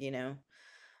after,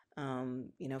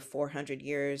 400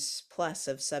 years plus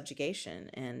of subjugation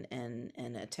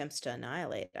and attempts to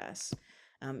annihilate us.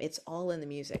 It's all in the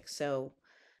music. So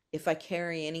if I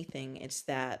carry anything, it's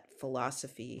that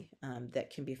philosophy, that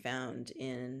can be found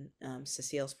in,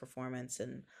 Cecile's performance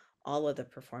and all of the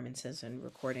performances and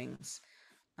recordings,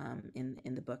 in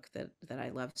the book that I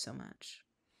love so much.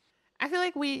 I feel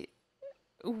like we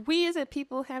as a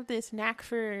people have this knack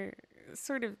for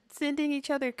sort of sending each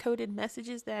other coded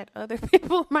messages that other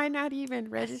people might not even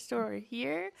Yes. register or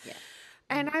hear. Yeah.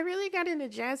 And Hmm. I really got into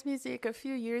jazz music a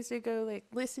few years ago, like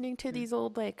listening to these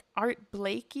old like Art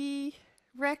Blakey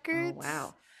Oh, records.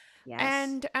 wow. Yes.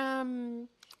 And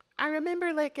I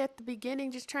remember like at the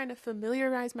beginning just trying to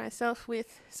familiarize myself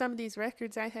with some of these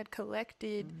records I had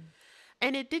collected. Mm.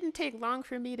 And it didn't take long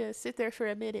for me to sit there for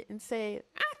a minute and say,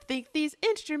 I think these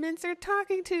instruments are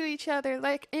talking to each other,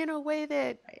 like in a way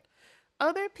that Right.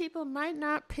 other people might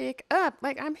not pick up.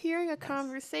 Like I'm hearing a Yes.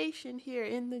 conversation here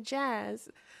in the jazz.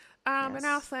 And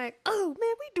I Yes. was like, oh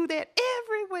man, we do that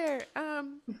everywhere.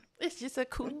 It's just a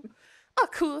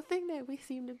cool thing that we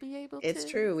seem to be able It's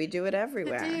to true. We do it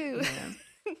everywhere, do.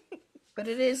 But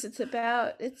it's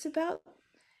about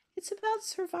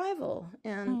survival.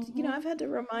 And, Mm-hmm. I've had to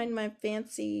remind my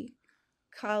fancy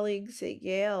colleagues at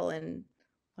Yale and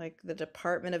like the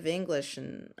Department of English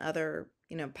and other,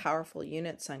 powerful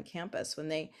units on campus when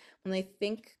they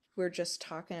think we're just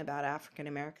talking about African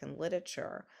American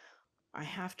literature. I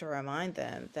have to remind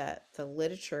them that the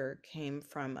literature came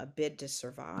from a bid to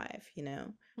survive.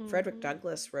 Frederick Mm-hmm.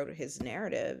 Douglass wrote his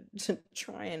narrative to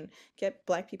try and get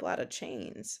Black people out of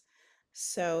chains.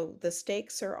 So the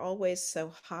stakes are always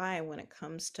so high when it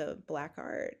comes to Black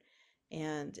art.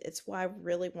 And it's why I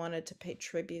really wanted to pay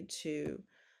tribute to,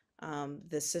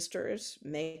 the sisters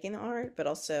making the art, but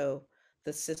also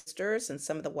the sisters and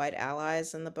some of the white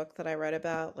allies in the book that I read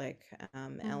about, like,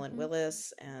 Ellen Mm-hmm.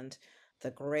 Willis and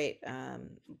the great,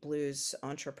 blues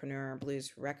entrepreneur,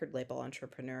 blues record label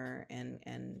entrepreneur,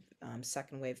 and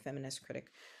second wave feminist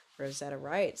critic Rosetta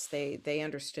Writes. They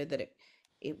understood that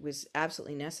it was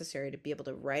absolutely necessary to be able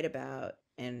to write about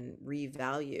and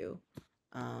revalue,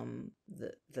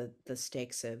 the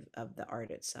stakes of the art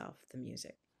itself, the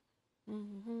music.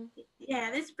 Mm-hmm.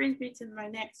 Yeah, this brings me to my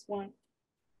next one.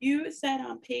 You said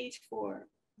on page 4,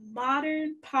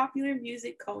 modern popular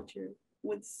music culture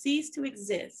would cease to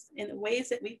exist in the ways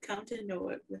that we've come to know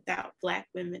it without Black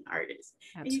women artists.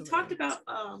 And you talked Absolutely.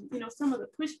 about, some of the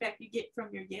pushback you get from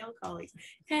your Yale colleagues.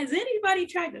 Has anybody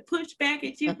tried to push back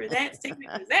at you for that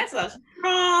statement? Because that's a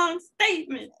strong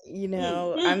statement. I'm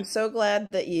Mm-hmm. so glad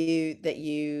that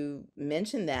you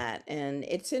mentioned that. And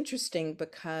it's interesting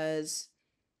because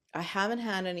I haven't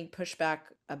had any pushback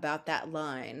about that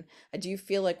line. I do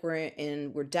feel like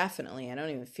we're definitely, I don't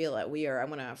even feel it. I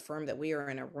want to affirm that we are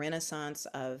in a renaissance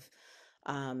of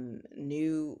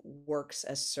new works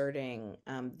asserting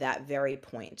that very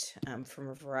point from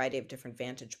a variety of different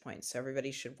vantage points. So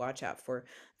everybody should watch out for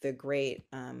the great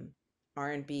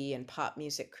R&B and pop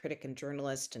music critic and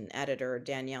journalist and editor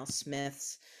Danielle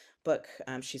Smith's book.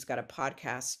 She's got a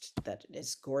podcast that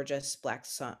is gorgeous, Black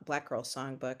Girl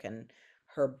Songbook, and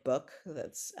her book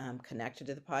that's connected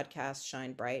to the podcast,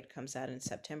 Shine Bright, comes out in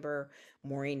September.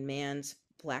 Maureen Mann's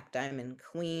Black Diamond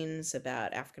Queens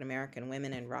about African American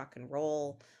women in rock and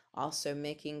roll, also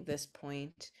making this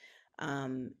point.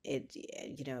 The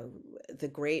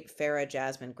great Farah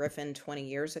Jasmine Griffin 20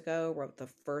 years ago wrote the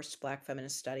first Black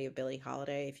feminist study of Billie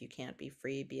Holiday. If you can't be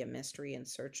free, be a mystery, in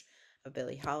search of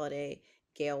Billie Holiday.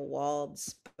 Gail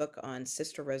Wald's book on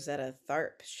Sister Rosetta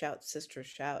Tharpe, Shout Sister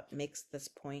Shout, makes this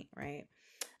point, right?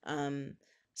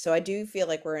 So I do feel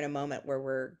like we're in a moment where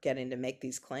we're getting to make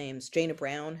these claims. Jana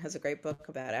Brown has a great book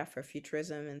about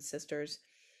Afrofuturism and sisters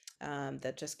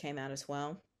that just came out as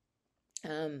well.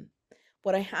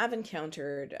 What I have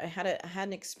encountered, I had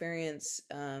an experience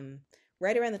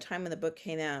right around the time when the book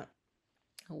came out.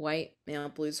 A white male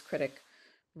blues critic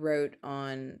wrote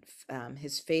on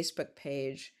his Facebook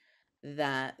page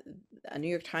that a New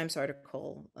York Times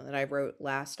article that I wrote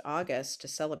last August to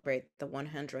celebrate the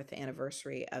 100th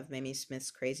anniversary of Mamie Smith's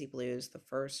Crazy Blues, the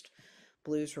first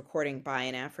blues recording by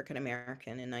an African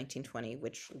American in 1920,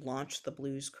 which launched the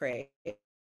blues craze,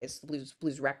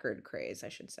 blues record craze, I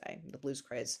should say. The blues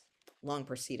craze long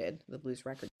preceded the blues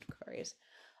record craze.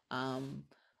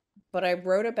 But I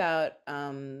wrote about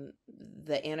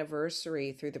the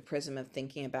anniversary through the prism of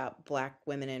thinking about Black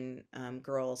women and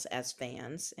girls as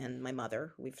fans, and my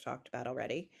mother, who we've talked about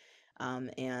already,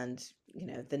 and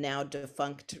the now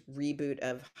defunct reboot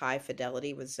of High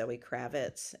Fidelity with Zoe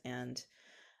Kravitz, and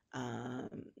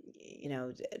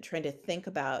trying to think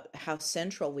about how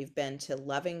central we've been to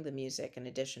loving the music in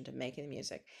addition to making the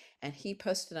music. And he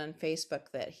posted on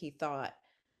Facebook that he thought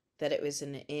that it was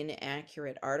an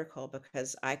inaccurate article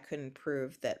because I couldn't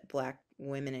prove that Black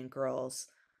women and girls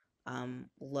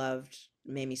loved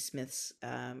Mamie Smith's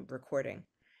recording.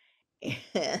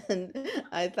 And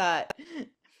I thought,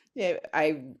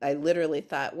 I literally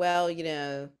thought, well,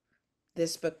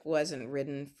 this book wasn't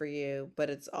written for you, but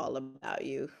it's all about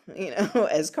you,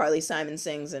 as Carly Simon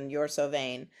sings in You're So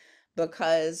Vain,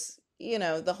 because,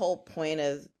 the whole point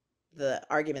of the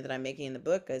argument that I'm making in the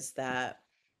book is that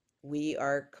we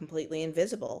are completely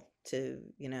invisible to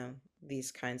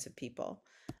these kinds of people,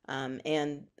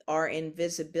 and our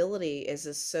invisibility is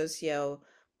a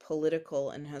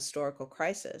socio-political and historical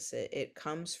crisis. It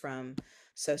comes from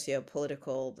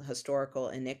socio-political historical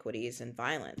iniquities and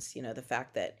violence, the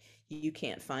fact that you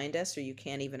can't find us or you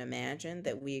can't even imagine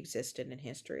that we existed in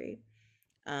history.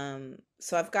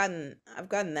 So I've gotten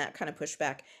that kind of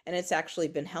pushback, and it's actually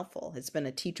been helpful. It's been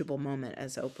a teachable moment,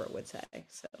 as Oprah would say.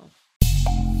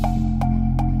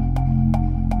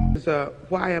 So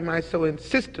why am I so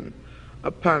insistent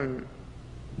upon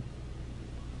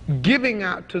giving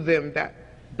out to them that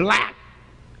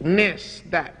blackness,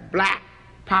 that black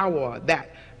power,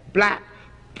 that black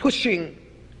pushing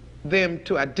them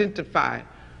to identify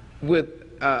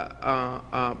with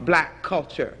black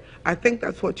culture? I think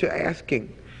that's what you're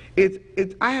asking.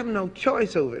 I have no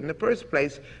choice over it. In the first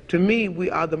place, to me,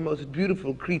 we are the most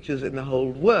beautiful creatures in the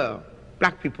whole world,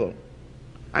 black people.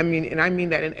 I mean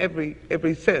that in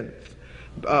every sense,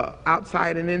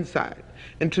 outside and inside.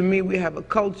 And to me, we have a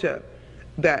culture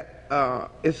that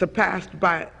is surpassed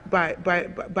by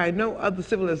no other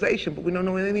civilization, but we don't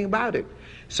know anything about it.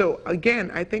 So again,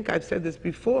 I think I've said this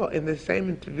before in this same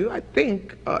interview, I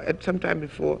think at some time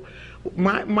before,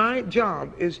 my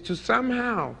job is to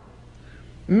somehow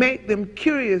make them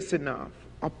curious enough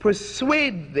or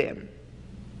persuade them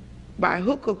by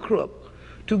hook or crook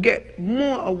to get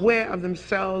more aware of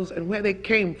themselves and where they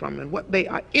came from and what they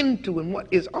are into and what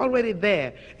is already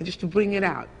there, and just to bring it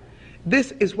out.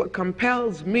 This is what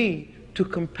compels me to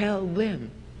compel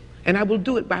them, and I will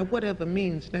do it by whatever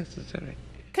means necessary.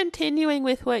 Continuing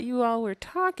with what you all were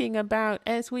talking about,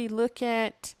 as we look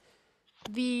at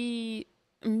the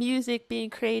music being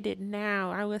created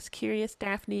now, I was curious,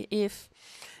 Daphne, if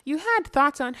you had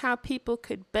thoughts on how people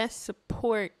could best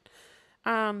support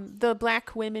the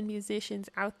Black women musicians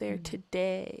out there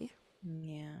today.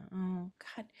 Yeah. Oh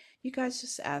God, you guys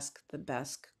just ask the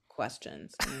best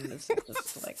questions. I mean, this is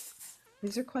just like,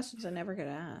 these are questions I never get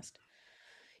asked.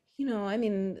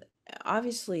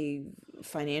 Obviously,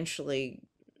 financially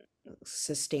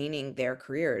sustaining their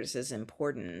careers is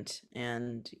important,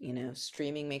 and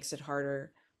streaming makes it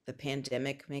harder. The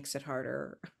pandemic makes it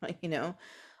harder.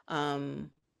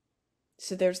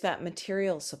 So there's that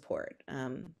material support.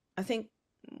 I think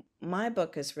my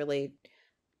book is really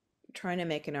trying to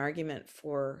make an argument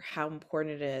for how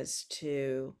important it is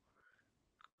to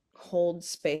hold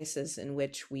spaces in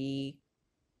which we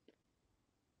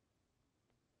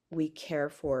care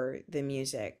for the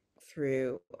music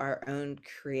through our own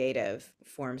creative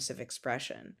forms of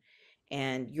expression.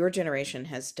 And your generation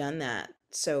has done that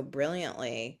so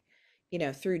brilliantly,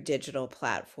 through digital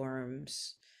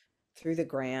platforms, through the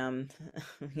gram,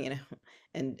 you know,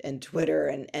 and Twitter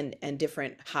and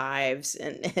different hives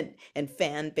and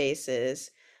fan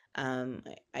bases.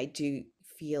 I do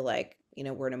feel like,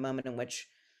 we're in a moment in which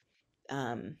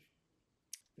um,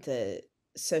 the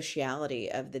sociality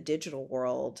of the digital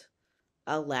world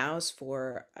allows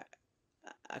for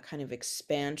a kind of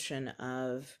expansion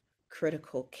of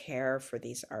critical care for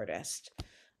these artists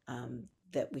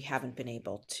that we haven't been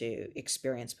able to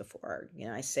experience before.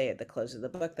 I say at the close of the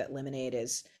book that Lemonade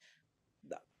is,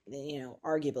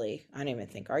 arguably, I don't even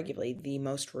think arguably, the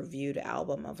most reviewed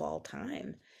album of all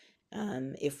time.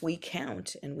 If we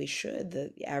count, and we should,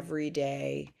 the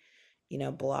everyday,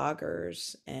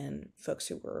 bloggers and folks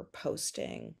who were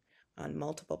posting on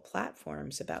multiple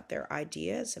platforms about their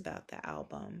ideas about the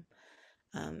album.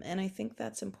 And I think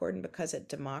that's important because it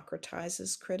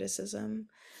democratizes criticism.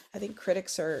 I think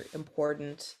critics are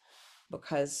important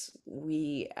because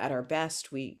we, at our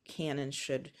best, we can and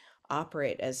should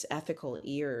operate as ethical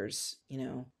ears,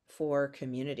 for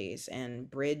communities and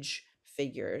bridge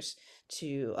figures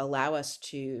to allow us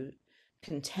to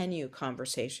continue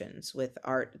conversations with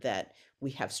art that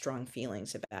we have strong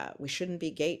feelings about. We shouldn't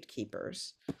be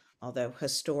gatekeepers, although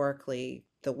historically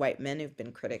the white men who've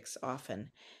been critics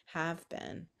often have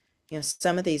been.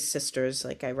 Some of these sisters,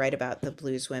 like I write about the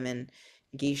blues women,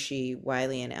 Gishi,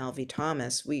 Wiley, and Alvy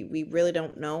Thomas, we really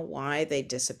don't know why they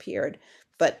disappeared.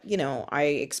 But, I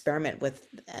experiment with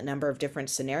a number of different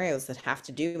scenarios that have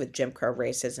to do with Jim Crow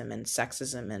racism and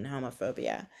sexism and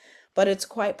homophobia. But it's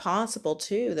quite possible,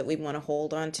 too, that we want to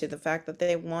hold on to the fact that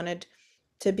they wanted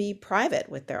to be private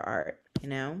with their art,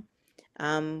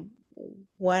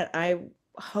 What I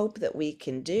hope that we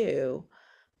can do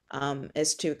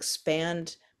is to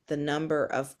expand the number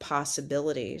of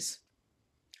possibilities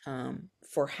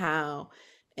for how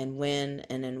and when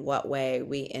and in what way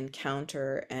we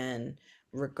encounter and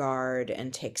regard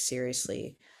and take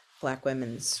seriously Black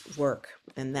women's work,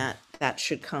 and that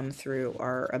should come through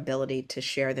our ability to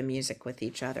share the music with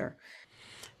each other.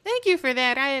 Thank you for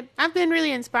that. I've been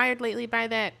really inspired lately by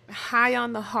that High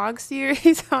on the Hog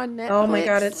series on Netflix. Oh my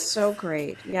God, it's so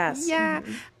great. Yes. Yeah.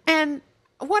 Mhm. And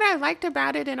what I liked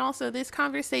about it, and also this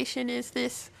conversation, is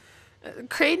this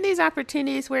creating these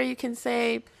opportunities where you can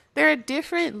say there are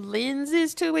different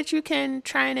lenses to which you can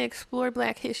try and explore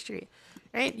Black history.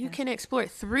 Right? You can explore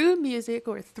it through music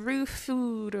or through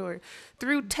food or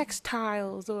through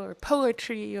textiles or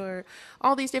poetry or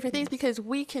all these different things, because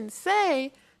we can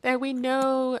say that we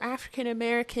know African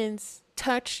Americans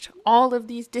touched all of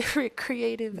these different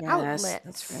creative outlets.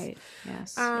 That's right.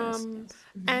 Yes.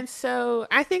 And so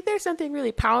I think there's something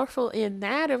really powerful in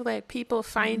that, of like people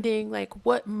finding like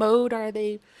what mode are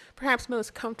they perhaps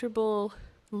most comfortable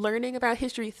learning about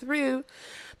history through.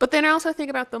 But then I also think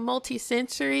about the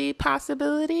multi-sensory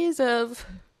possibilities of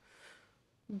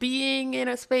being in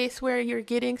a space where you're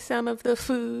getting some of the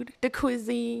food, the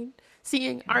cuisine,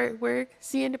 seeing artwork,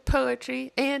 seeing the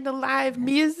poetry, and the live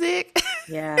music.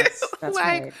 Yes, that's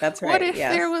like, right. That's right. What if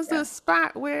yes. there was a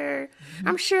spot where,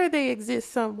 I'm sure they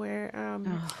exist somewhere.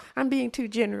 I'm being too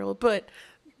general, but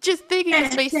just thinking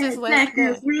of spaces like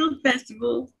that. Real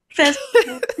festival. There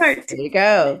you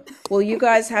go. Well, you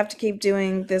guys have to keep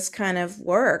doing this kind of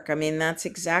work. I mean, that's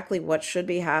exactly what should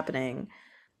be happening.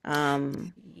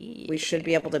 We should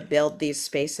be able to build these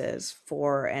spaces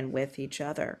for and with each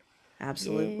other.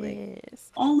 Absolutely. Yes.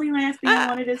 Only last thing I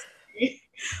wanted to say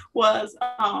was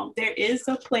there is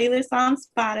a playlist on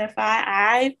Spotify.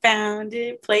 I found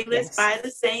it, playlist by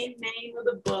the same name of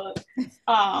the book,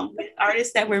 with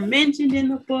artists that were mentioned in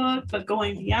the book, but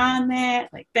going beyond that,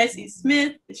 like Bessie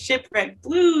Smith, the Shipwreck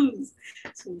Blues,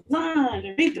 Suzanne,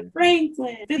 Aretha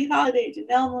Franklin, Billie Holiday,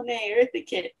 Janelle Monáe, Eartha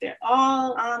Kitt. They're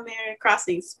all on there,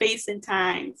 crossing space and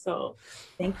time. So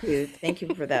thank you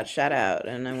for that shout out.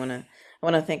 And I want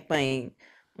to thank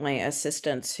my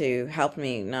assistants who helped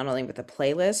me not only with the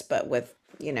playlist, but with,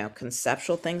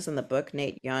 conceptual things in the book.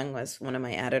 Nate Young was one of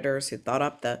my editors who thought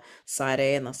up the side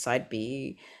A and the side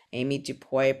B. Amy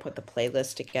Dupoy put the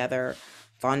playlist together.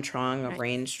 Von Trong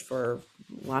arranged for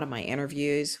a lot of my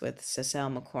interviews with Cecile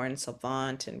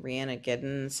McLaurin-Savant and Rhianna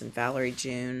Giddens and Valerie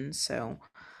June. So,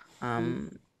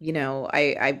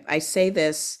 I say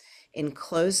this in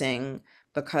closing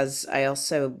because I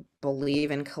also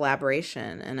believe in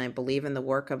collaboration and I believe in the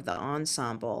work of the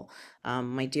ensemble.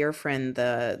 My dear friend,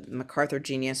 the MacArthur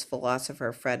genius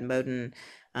philosopher Fred Moden,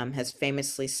 has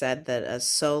famously said that a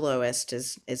soloist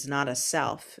is not a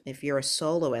self. If you're a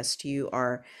soloist, you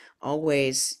are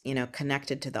always,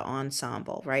 connected to the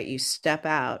ensemble, right? You step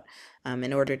out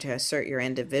in order to assert your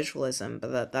individualism,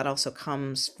 but that also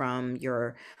comes from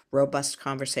your robust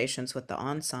conversations with the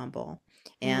ensemble.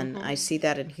 And I see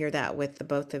that and hear that with the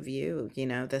both of you.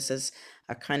 This is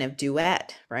a kind of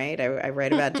duet, right? I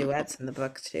write about duets in the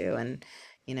book too. And,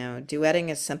 duetting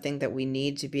is something that we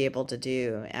need to be able to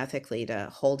do ethically to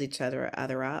hold each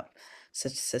other up, to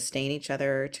sustain each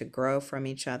other, to grow from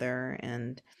each other.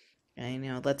 And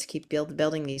let's keep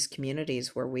building these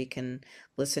communities where we can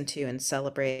listen to and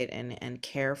celebrate and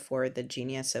care for the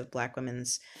genius of Black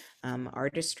women's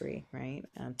artistry, right?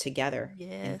 Together in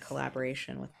Yes.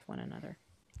 collaboration with one another.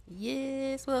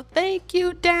 Yes. Well, thank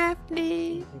you,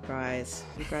 Daphne. You guys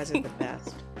are the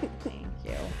best. Thank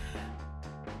you.